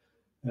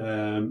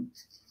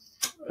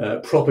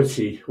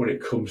property when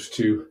it comes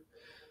to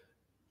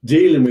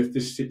dealing with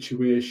this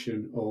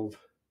situation of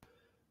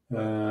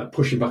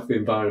pushing back the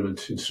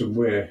environment in some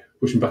way,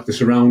 pushing back the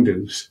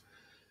surroundings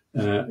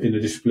in a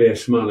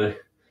displaced manner.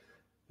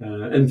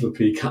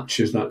 Enthalpy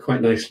captures that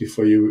quite nicely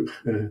for you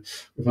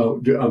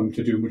without having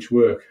to do much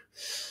work.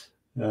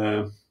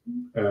 All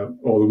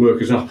the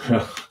work is up.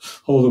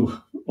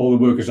 all the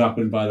work is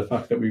happened by the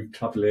fact that we've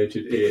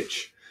tabulated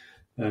H,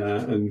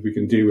 and we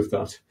can deal with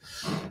that.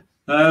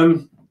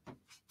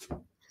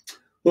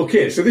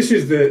 Okay, so this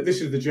is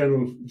the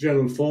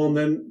general form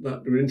then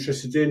that we're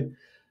interested in.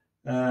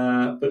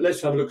 But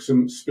let's have a look at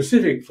some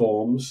specific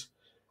forms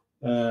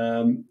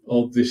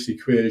of this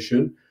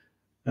equation.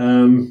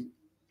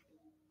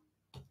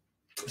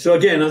 So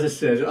again, as I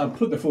said, I've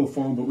put the full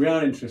form, but we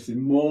are interested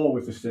more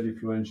with the steady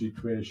flow energy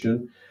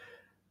equation.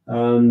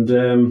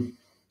 And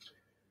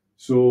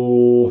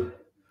so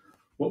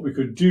what we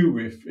could do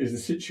with is a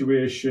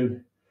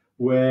situation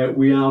where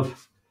we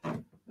have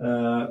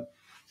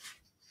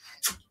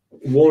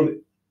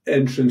one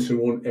entrance and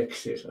one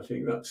exit. I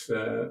think that's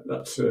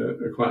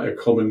quite a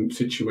common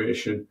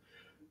situation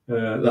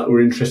that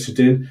we're interested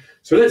in.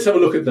 So let's have a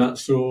look at that.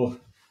 So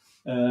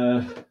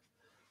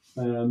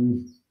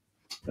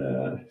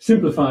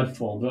simplified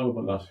forms. How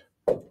about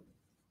that?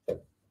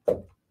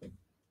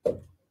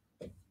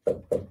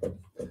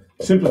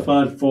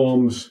 Simplified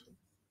forms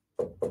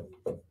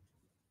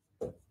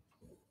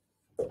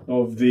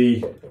of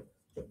the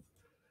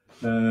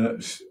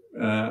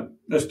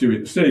let's do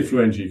it. Steady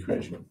flow energy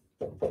equation.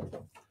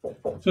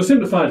 So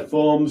simplified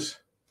forms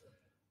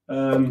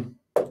of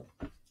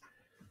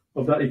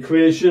that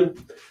equation.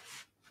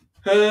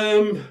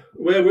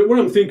 What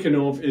I'm thinking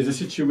of is a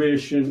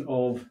situation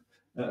of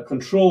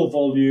control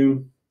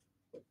volume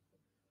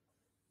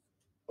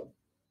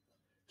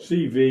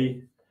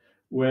CV,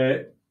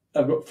 where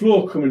I've got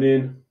flow coming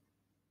in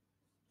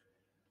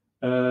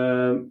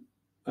and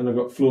I've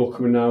got flow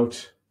coming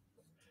out,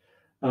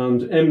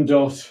 and m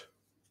dot.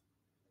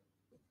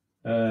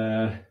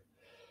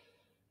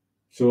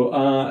 So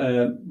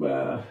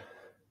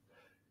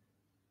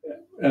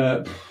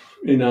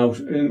in out,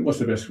 in, what's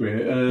the best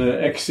way?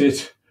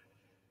 Exit,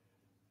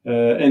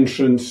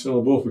 entrance,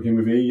 or both begin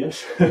with E,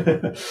 yes.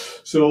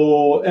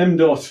 So m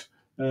dot,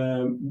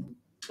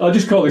 I'll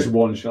just call this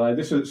 1, shall I?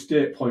 This is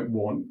state point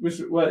 1.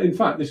 Well, in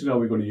fact, this is how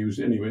we're going to use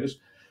it anyways.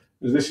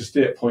 This is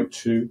state point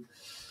 2.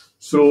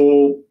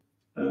 So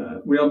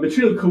we have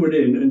material coming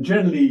in, and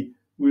generally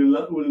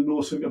we'll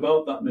know something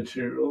about that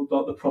material,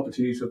 about the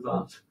properties of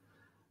that,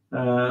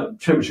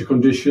 temperature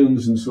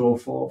conditions and so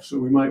forth. So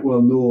we might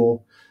well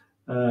know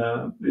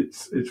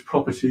its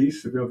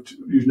properties. If we have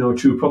using our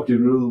 2 property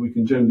rule, we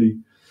can generally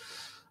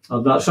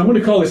have that. So I'm going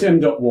to call this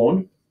m.1,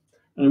 and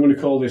I'm going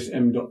to call this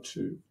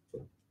m.2.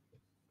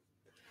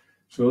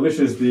 So this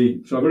is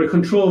so I've got a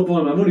control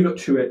volume. I've only got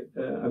 2.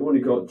 I've only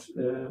got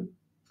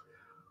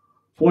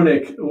one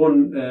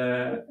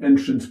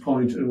entrance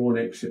point and 1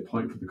 exit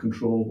point for the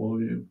control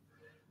volume.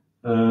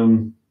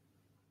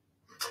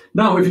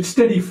 Now, if it's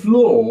steady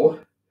flow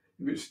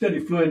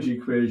energy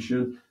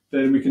equation,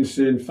 then we can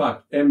say, in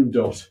fact, m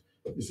dot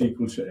is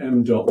equal to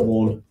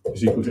m.1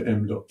 is equal to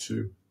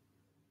m.2.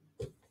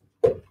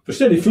 For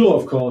steady flow,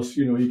 of course,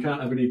 you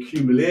can't have any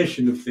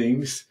accumulation of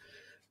things.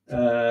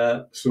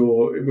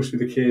 So it must be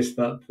the case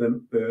that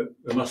the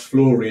mass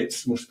flow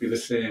rates must be the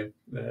same.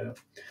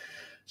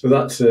 So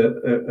that's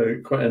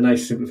quite a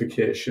nice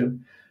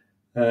simplification.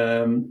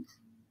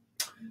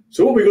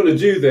 So what we're going to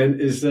do then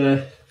is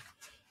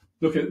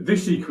look at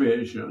this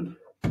equation.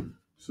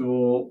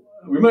 So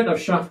we might have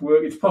shaft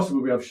work. It's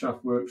possible we have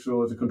shaft work.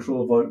 So as a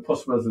control volume,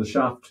 possible as the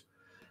shaft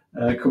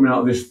coming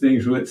out of this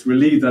thing. So let's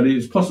leave that.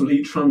 It's possible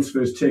heat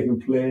transfer is taking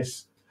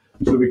place.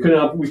 So we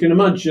can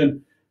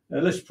imagine.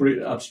 Let's put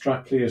it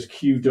abstractly as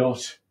Q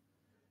dot.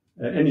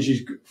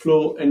 Energy's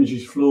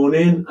flowing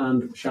in,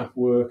 and shaft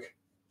work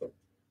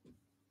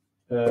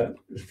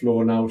is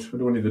flowing out. I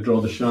don't need to draw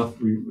the shaft.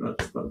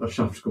 The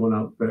shaft's going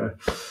out there.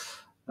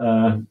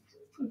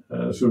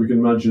 So we can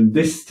imagine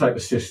this type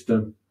of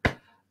system.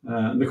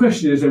 And the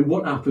question is then,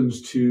 what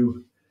happens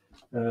to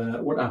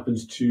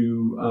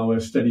our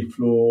steady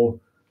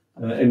flow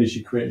energy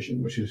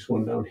equation, which is this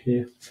one down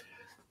here?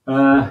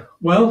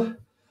 What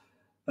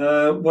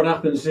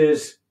happens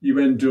is you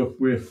end up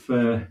with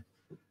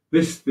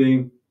this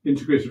thing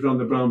integrated around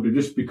the boundary.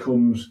 This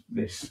becomes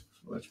this.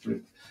 So let's put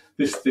it.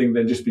 This thing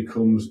then just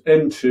becomes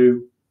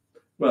M2.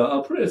 Well,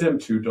 I'll put it as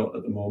M2 dot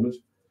at the moment.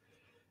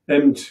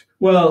 Okay,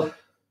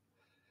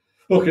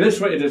 let's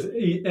write it as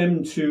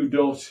M2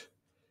 dot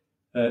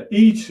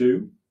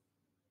E2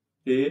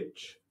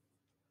 H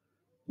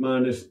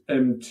minus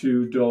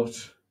M2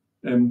 dot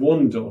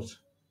M1 dot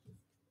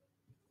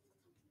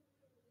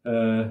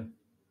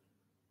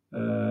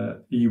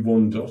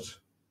E1 dot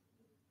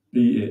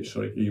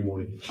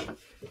E1H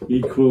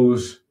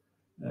equals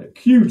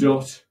Q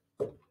dot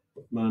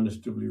minus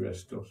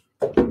WS dot.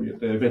 We'll get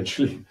there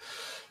eventually.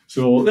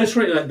 So let's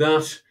write it like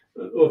that.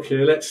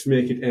 Okay, let's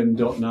make it M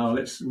dot now.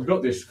 We've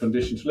got this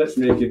condition, so let's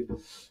make it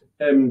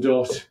M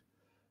dot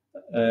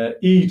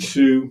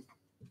E2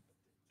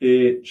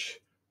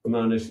 H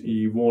minus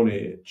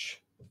E1H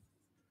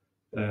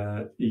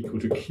equal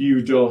to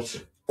Q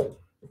dot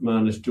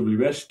minus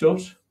WS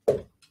dot.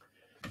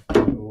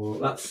 So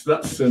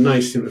that's a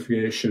nice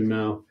simplification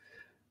now.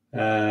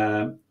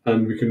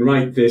 And we can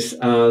write this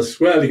as,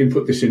 well, you can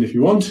put this in if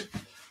you want.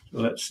 So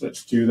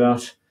let's do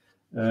that.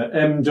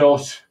 M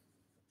dot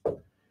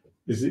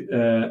is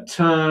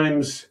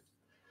times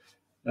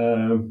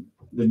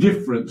the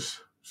difference.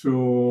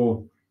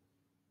 So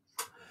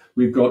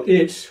we've got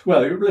it,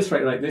 well, let's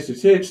write it like this.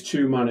 It's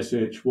H2 minus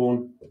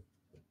H1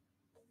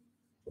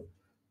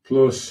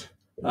 plus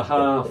a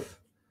half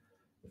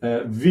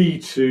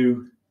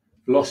V2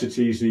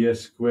 velocities here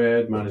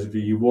squared minus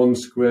V1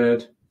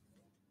 squared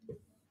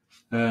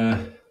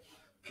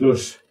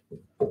plus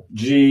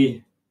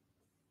G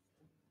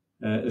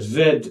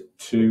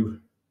Z2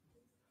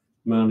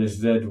 minus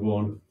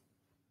Z1.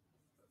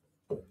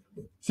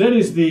 Z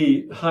is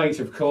the height,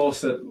 of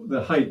course.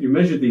 The height you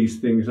measure these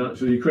things.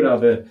 Actually, you could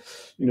have a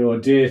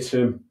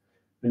datum,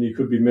 and you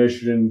could be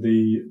measuring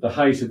the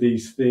height of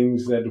these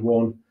things,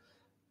 Z1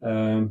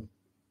 and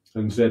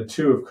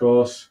Z2, of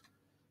course.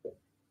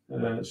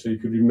 So you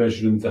could be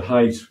measuring the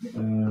height,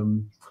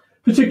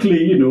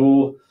 particularly,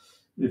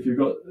 if you've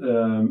got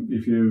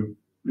if your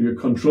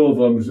control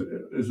volume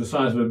is the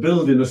size of a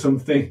building or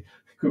something, it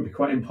could be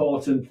quite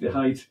important, the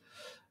height.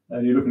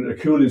 And you're looking at a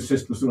cooling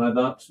system or something like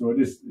that, so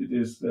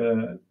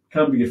it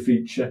can be a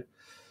feature.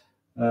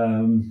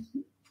 So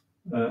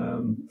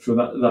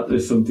that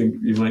is something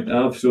you might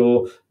have.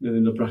 So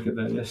in the bracket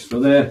there, yes. So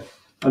there,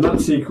 and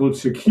that's equal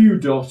to Q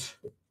dot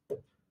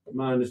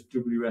minus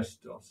WS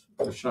dot,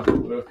 the shaft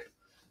work.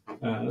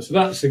 So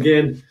that's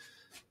again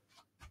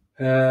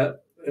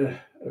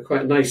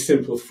quite a nice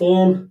simple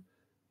form.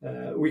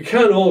 We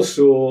can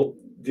also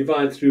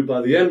divide through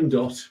by the m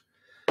dot.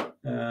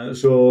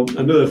 So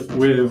another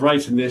way of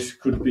writing this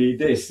could be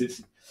this.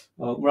 It's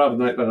rather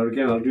than like that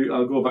again.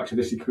 I'll go back to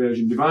this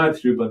equation. Divide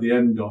through by the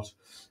m dot,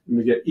 and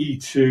we get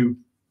E2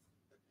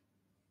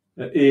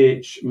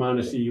 h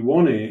minus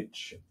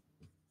E1h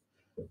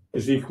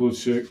is equal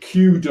to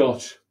Q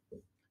dot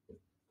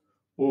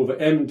over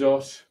m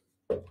dot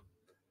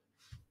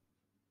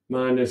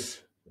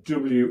minus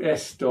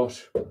WS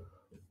dot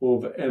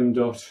over m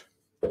dot.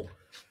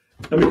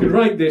 And we could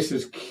write this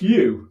as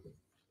Q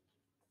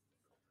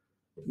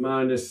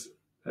minus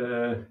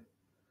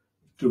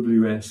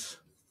WS.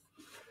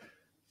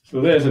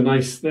 So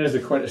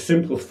there's quite a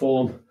simple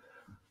form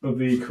of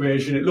the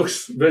equation. It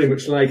looks very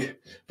much like,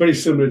 very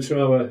similar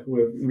to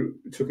we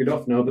took it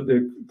off now, but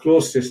the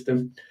closed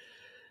system.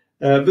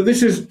 But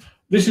this is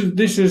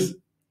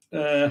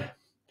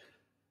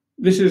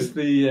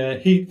the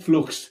heat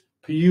flux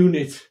per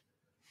unit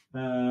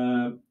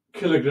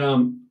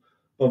kilogram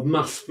of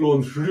mass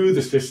flowing through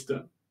the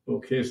system.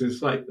 Okay, so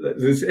it's like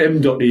this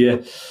m dot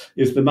here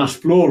is the mass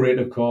flow rate,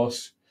 of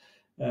course.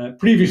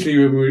 Previously,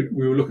 when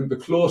we were looking at the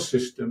closed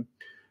system,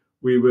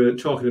 we were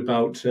talking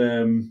about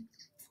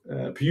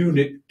per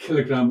unit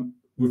kilogram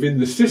within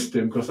the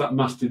system, because that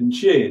mass didn't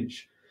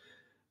change.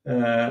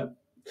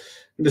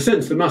 In a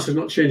sense, the mass is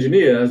not changing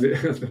here, as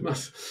the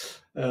mass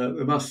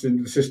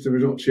in the system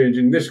is not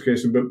changing in this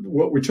case. But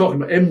what we're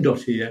talking about m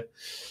dot here,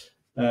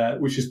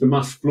 which is the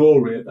mass flow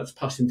rate that's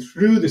passing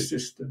through the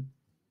system.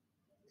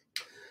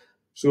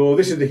 So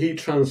this is the heat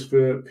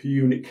transfer per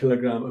unit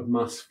kilogram of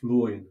mass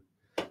flowing.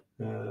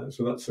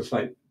 So that's a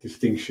slight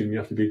distinction you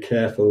have to be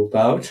careful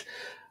about.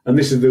 And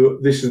this is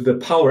the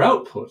power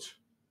output.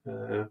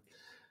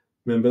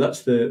 Remember,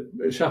 that's the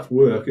shaft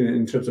work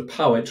in terms of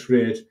power, its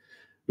rate.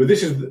 But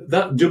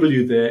that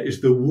W there is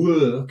the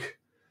work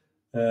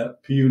per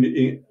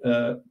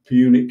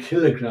unit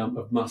kilogram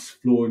of mass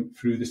flowing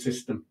through the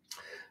system.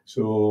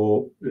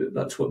 So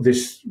that's what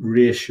this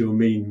ratio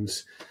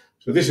means.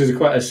 So this is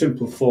quite a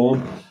simple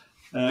form.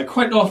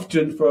 Quite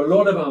often, for a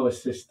lot of our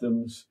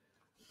systems,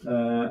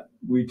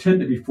 we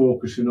tend to be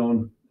focusing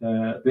on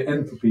the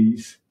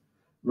enthalpies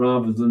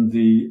rather than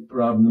the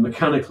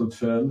mechanical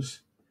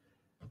terms.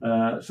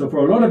 So for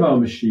a lot of our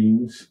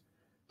machines,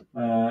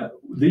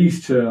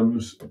 these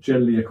terms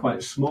generally are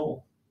quite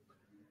small.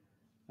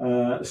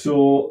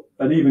 So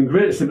an even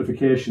greater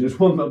simplification is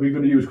one that we're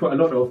going to use quite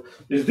a lot of,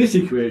 is this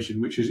equation,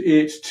 which is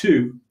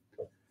H2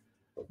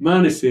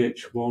 minus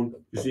H1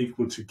 is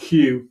equal to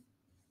Q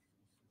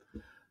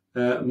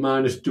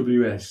minus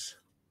WS.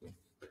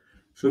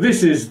 So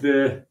this is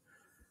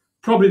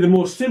probably the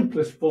most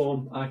simplest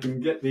form I can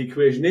get the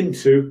equation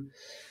into.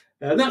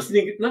 That's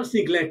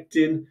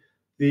neglecting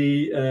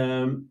the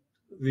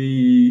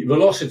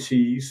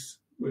velocities,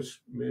 which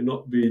may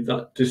not be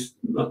that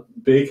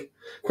big.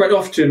 Quite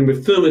often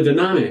with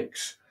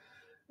thermodynamics,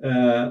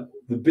 the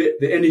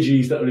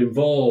energies that are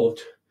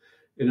involved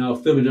in our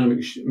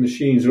thermodynamic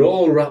machines are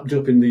all wrapped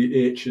up in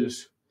the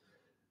H's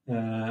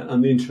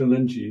and the internal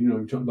energy.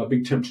 We're talking about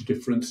big temperature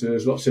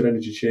differences, lots of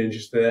energy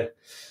changes there,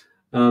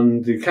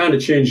 and the kind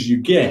of changes you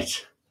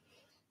get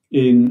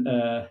in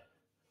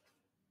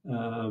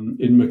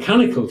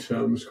mechanical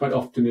terms quite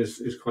often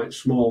is quite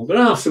small. There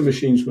are some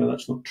machines where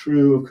that's not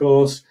true, of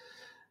course,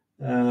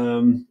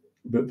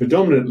 but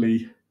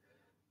predominantly,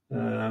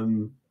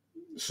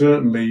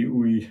 certainly,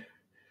 we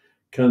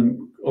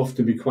can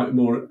often be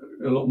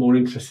a lot more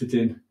interested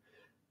in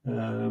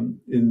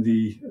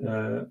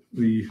the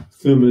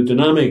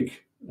thermodynamic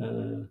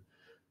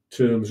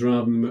terms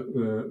rather than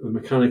the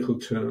mechanical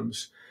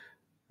terms.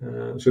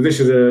 So this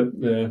is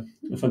a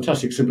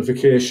fantastic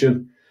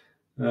simplification,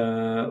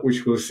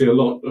 which we'll see a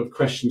lot of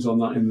questions on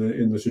that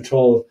in the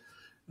tutorial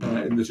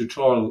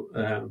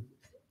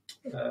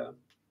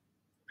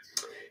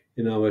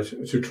in our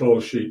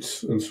tutorial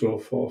sheets and so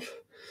forth.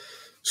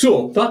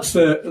 So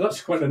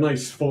that's quite a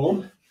nice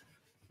form.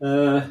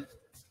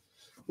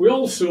 We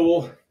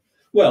also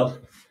have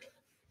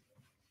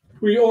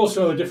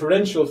a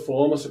differential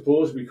form, I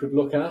suppose we could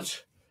look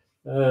at.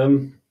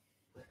 And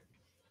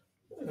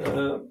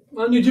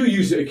you do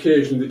use it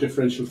occasionally, the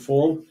differential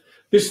form.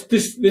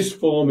 This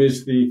form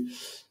is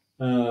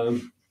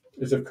of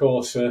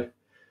course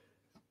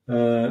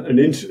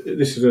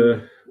this is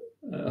a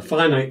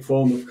finite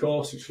form, of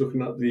course. It's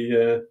looking at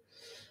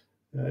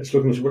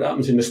what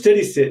happens in a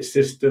steady state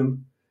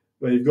system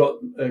where you've got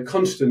a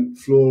constant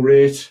flow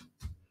rate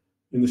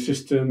in the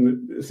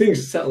system.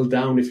 Things settle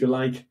down, if you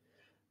like,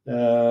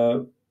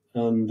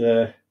 and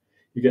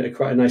you get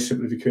quite a nice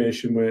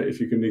simplification where if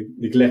you can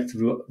neglect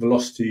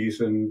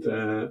velocities and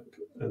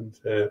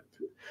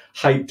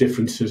height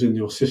differences in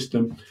your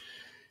system,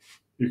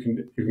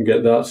 you can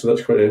get that. So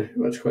that's quite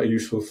a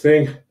useful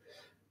thing.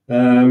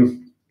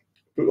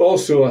 But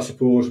also, I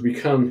suppose we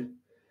can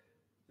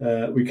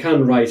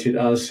write it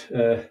as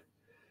a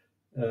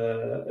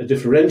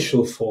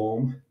differential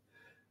form,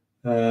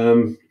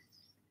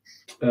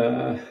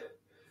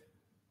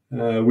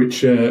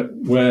 which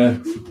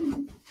we're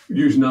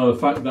using the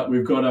fact that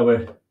we've got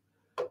our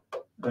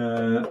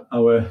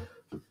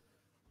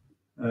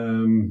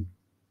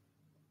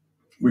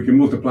we can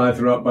multiply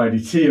throughout by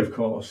dt, of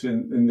course,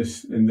 in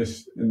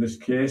this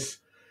case,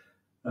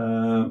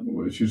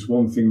 which is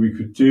one thing we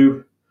could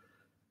do.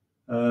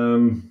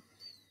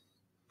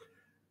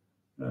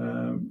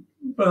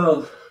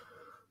 Well,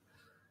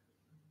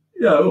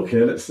 yeah,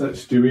 okay,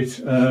 let's do it.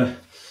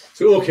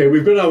 So okay,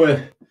 we've got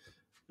our.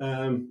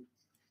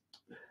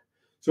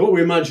 So what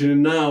we're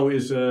imagining now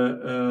is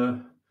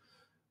a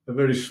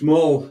very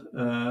small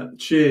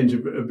change, a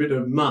bit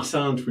of mass,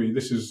 aren't we?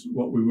 This is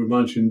what we would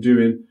imagine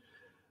doing.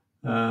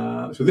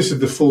 So this is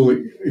the full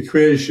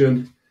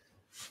equation,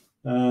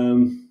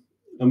 and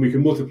we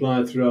can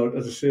multiply it throughout,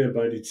 as I say,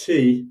 by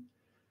dt.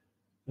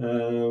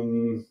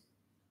 And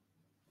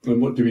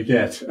what do we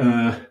get?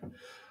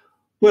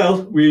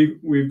 Well,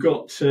 we've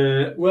got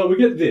we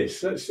get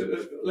this.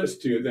 Let's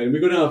do it then.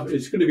 We're going to have,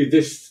 it's going to be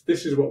this.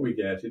 This is what we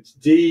get. It's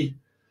d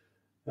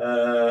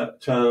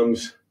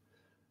times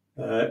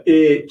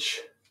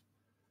h.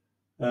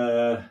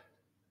 Well,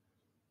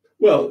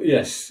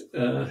 yes,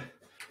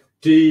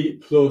 d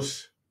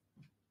plus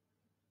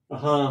a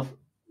half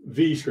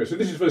v squared. So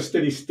this is for a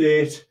steady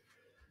state.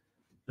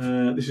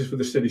 This is for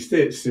the steady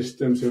state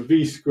system. So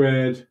v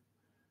squared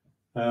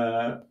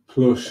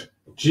plus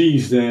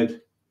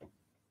gz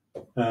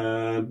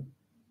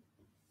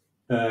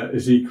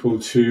is equal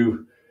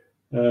to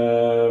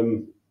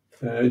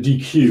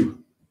dq.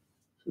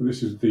 So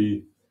this is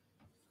the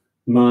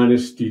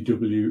minus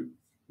dw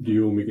d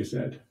omega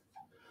z.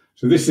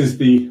 So this is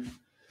the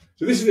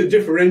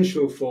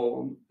differential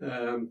form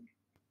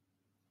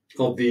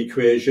of the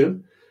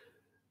equation,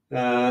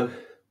 and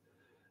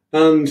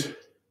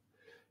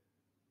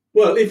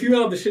well, if you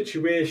have the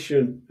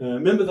situation,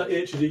 remember that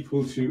h is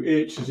equal to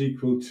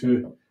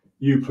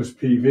u plus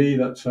pv.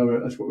 That's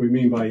what we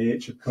mean by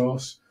h, of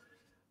course.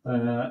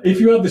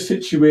 If you have the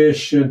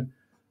situation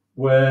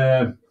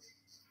where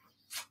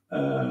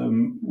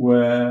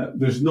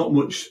there's not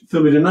much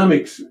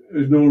thermodynamics,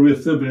 there's no real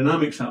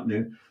thermodynamics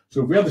happening.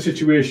 So if we have the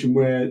situation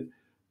where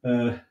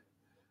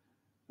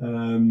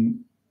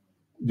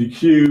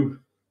dq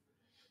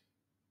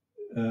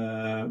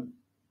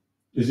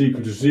is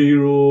equal to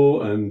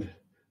 0 and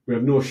we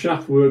have no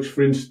shaft works,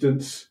 for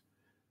instance,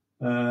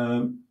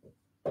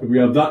 if we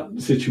have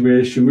that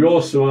situation, we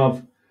also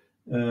have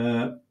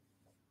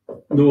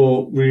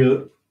no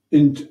real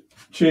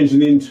change in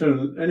the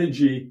internal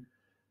energy,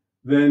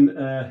 then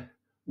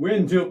we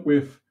end up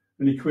with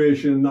an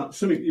equation that's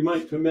something you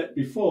might have met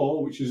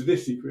before, which is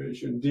this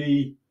equation,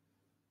 d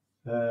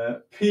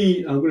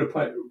p, I'm going to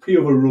put p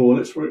over rho,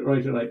 let's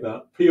write it like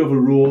that, p over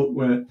rho,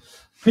 where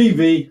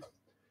pv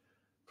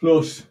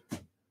plus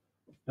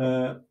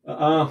a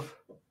half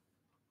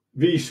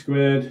v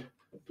squared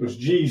plus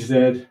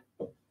gz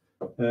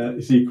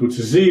is equal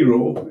to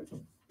 0.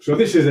 So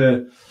this is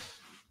a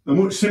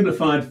much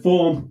simplified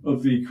form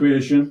of the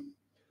equation.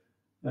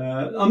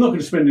 I'm not going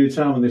to spend any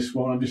time on this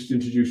one, I'm just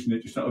introducing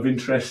it just out of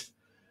interest.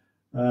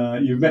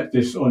 You've met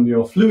this on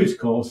your fluids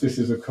course. This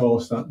is a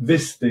course that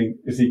this thing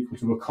is equal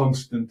to a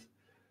constant.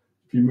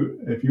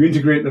 If you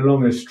integrate it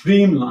along a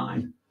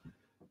streamline,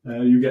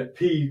 you get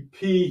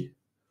p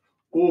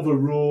over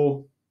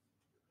rho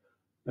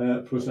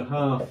plus a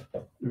half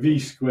v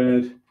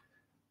squared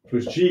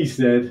plus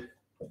gz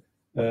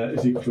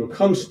is equal to a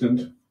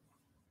constant.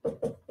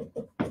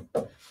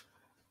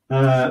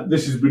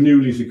 This is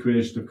Bernoulli's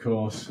equation, of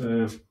course,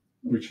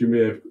 which you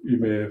may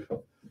have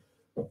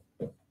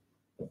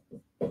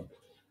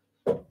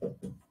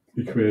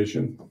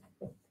equation.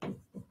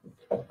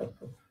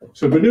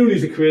 So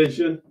Bernoulli's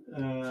equation,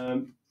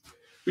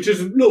 which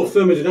has no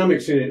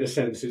thermodynamics in it in a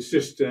sense. It's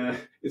just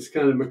it's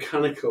kind of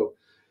mechanical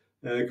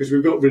because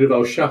we've got rid of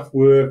our shaft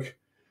work.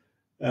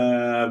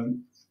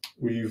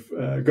 We've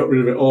got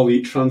rid of all the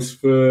heat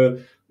transfer.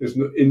 There's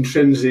no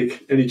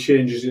any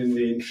changes in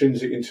the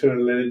intrinsic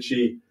internal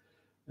energy.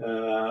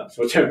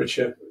 So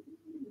temperature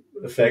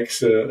effects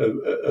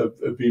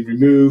have been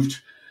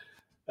removed.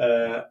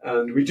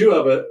 And we do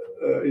have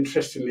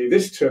interestingly,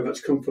 this term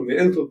that's come from the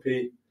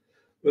enthalpy.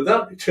 But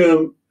that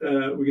term,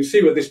 we can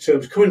see where this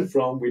term's coming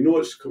from. We know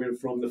it's coming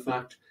from the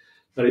fact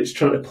that it's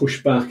trying to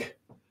push back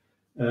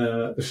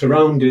the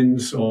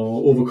surroundings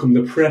or overcome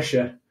the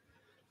pressure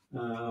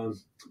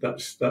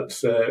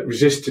that's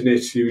resisting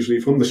it usually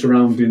from the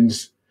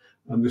surroundings,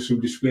 and there's some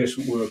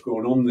displacement work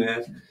going on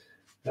there.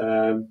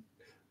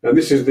 And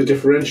this is the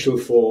differential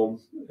form,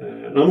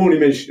 and I'm only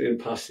mentioning in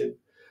passing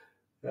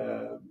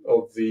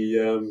of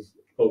the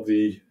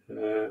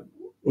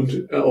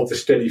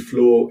steady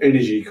flow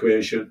energy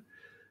equation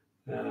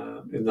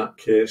in that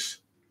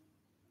case.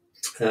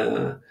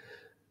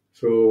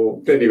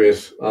 So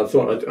anyways, I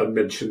thought I'd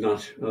mention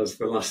that as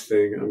the last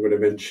thing I'm going to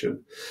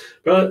mention.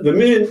 But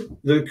the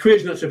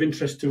equation that's of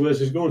interest to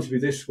us is going to be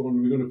this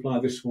one. We're going to apply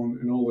this one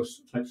in all the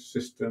types of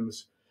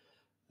systems.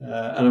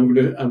 And I'm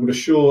going to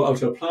show how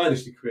to apply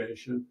this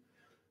equation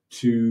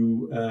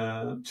to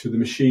the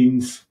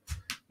machines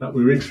that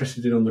we're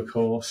interested in on the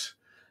course.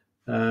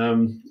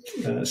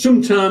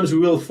 Sometimes we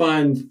will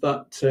find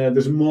that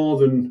there's more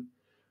than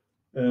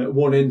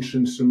one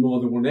entrance and more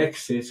than one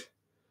exit.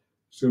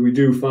 So we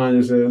do find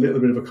there's a little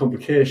bit of a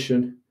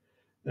complication.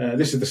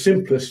 This is the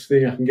simplest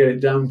thing I can get it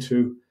down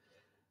to,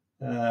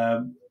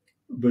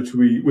 but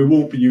we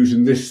won't be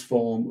using this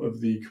form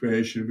of the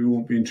equation. We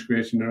won't be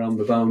integrating around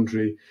the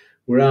boundary.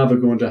 We're either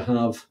going to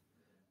have,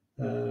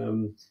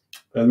 and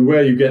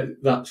where you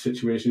get that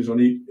situation is on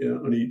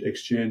heat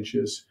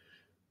exchangers,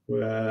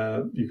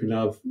 where you can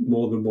have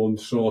more than one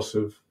source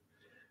of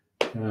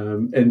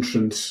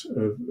entrance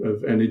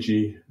of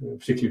energy,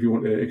 particularly if you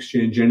want to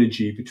exchange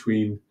energy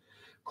between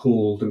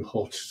cold and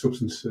hot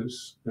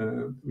substances,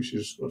 which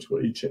is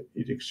what each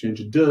heat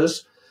exchanger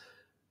does.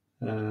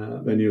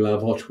 Then you'll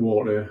have hot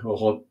water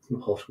or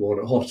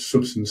hot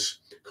substance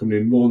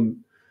coming in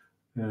one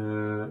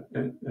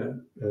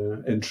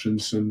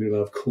entrance, and you'll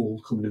have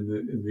cold coming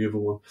in the other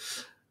one.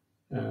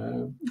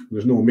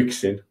 There's no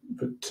mixing,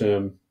 but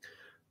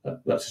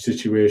that's a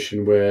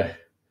situation where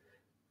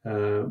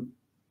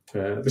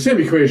the same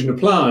equation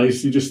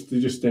applies. You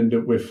just end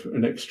up with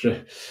an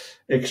extra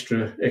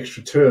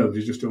terms.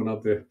 You just don't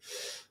have the.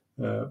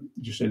 You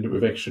just end up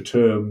with extra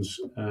terms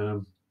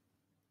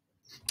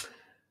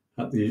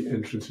at the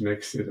entrance and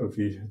exit of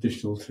the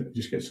additional.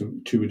 Just get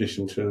two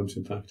additional terms,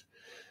 in fact,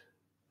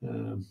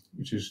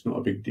 which is not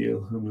a big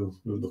deal, and we'll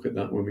look at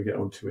that when we get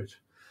onto it.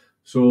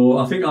 So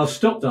I think I'll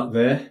stop that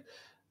there.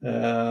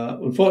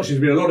 Unfortunately, there's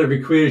been a lot of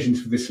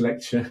equations for this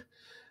lecture,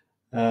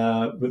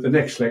 but the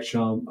next lecture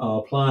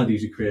I'll apply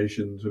these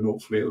equations, and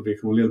hopefully it'll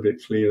become a little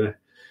bit clearer.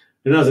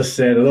 And as I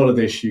said, a lot of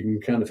this you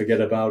can kind of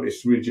forget about.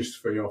 It's really just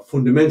for your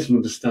fundamental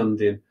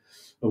understanding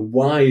of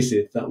why is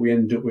it that we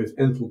end up with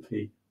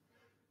enthalpy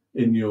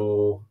in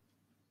your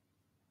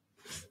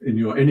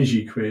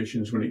energy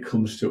equations when it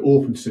comes to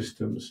open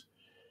systems.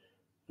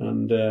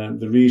 And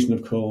the reason,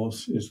 of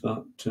course, is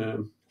that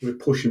we're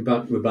pushing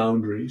back the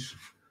boundaries,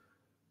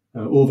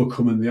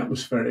 overcoming the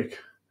atmospheric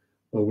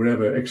or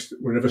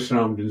whatever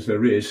surroundings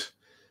there is,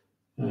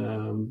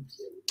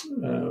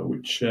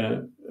 which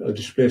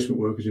displacement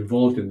work is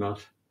involved in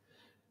that.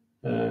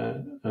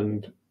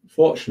 And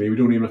fortunately, we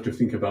don't even have to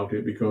think about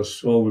it,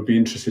 because all we'd be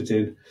interested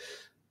in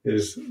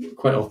is,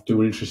 quite often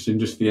we're interested in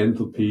just the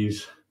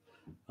enthalpies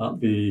at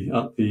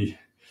the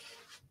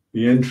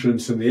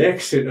entrance and the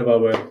exit of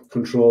our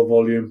control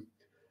volume.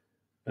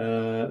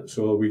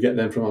 So we get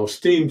them from our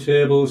steam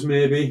tables,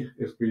 maybe,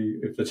 if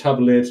they're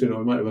tabulated, or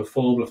we might have a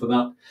formula for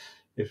that.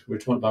 If we're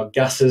talking about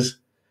gases,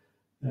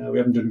 we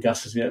haven't done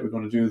gases yet, we're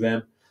going to do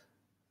them.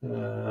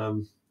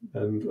 And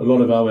a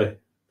lot of our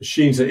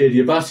machines are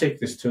adiabatic.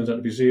 This turns out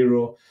to be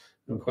zero,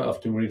 and quite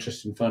often we're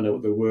interested in finding out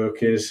what the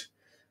work is.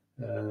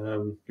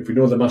 If we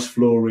know the mass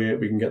flow rate,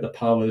 we can get the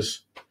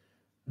powers.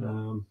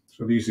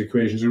 So these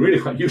equations are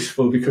really quite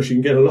useful, because you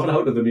can get a lot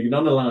out of them. You can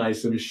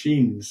analyse the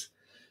machines.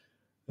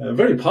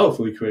 Very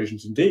powerful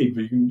equations indeed,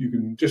 but you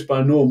can just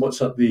by knowing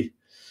what's at the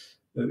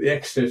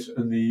exit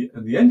and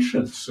the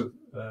entrance,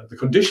 the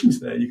conditions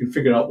there, you can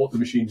figure out what the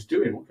machine's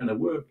doing, what kind of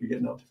work you're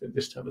getting out of it,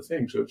 this type of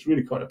thing. So it's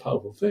really quite a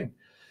powerful thing.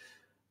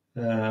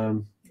 A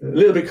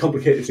little bit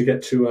complicated to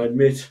get to, I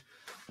admit,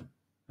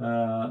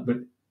 but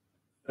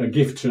a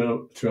gift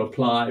to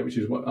apply, which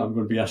is what I'm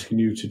going to be asking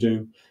you to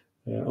do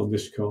on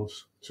this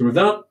course. So with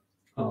that,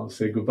 I'll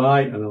say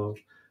goodbye, and I'll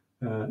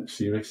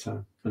see you next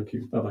time. Thank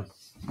you. Bye-bye.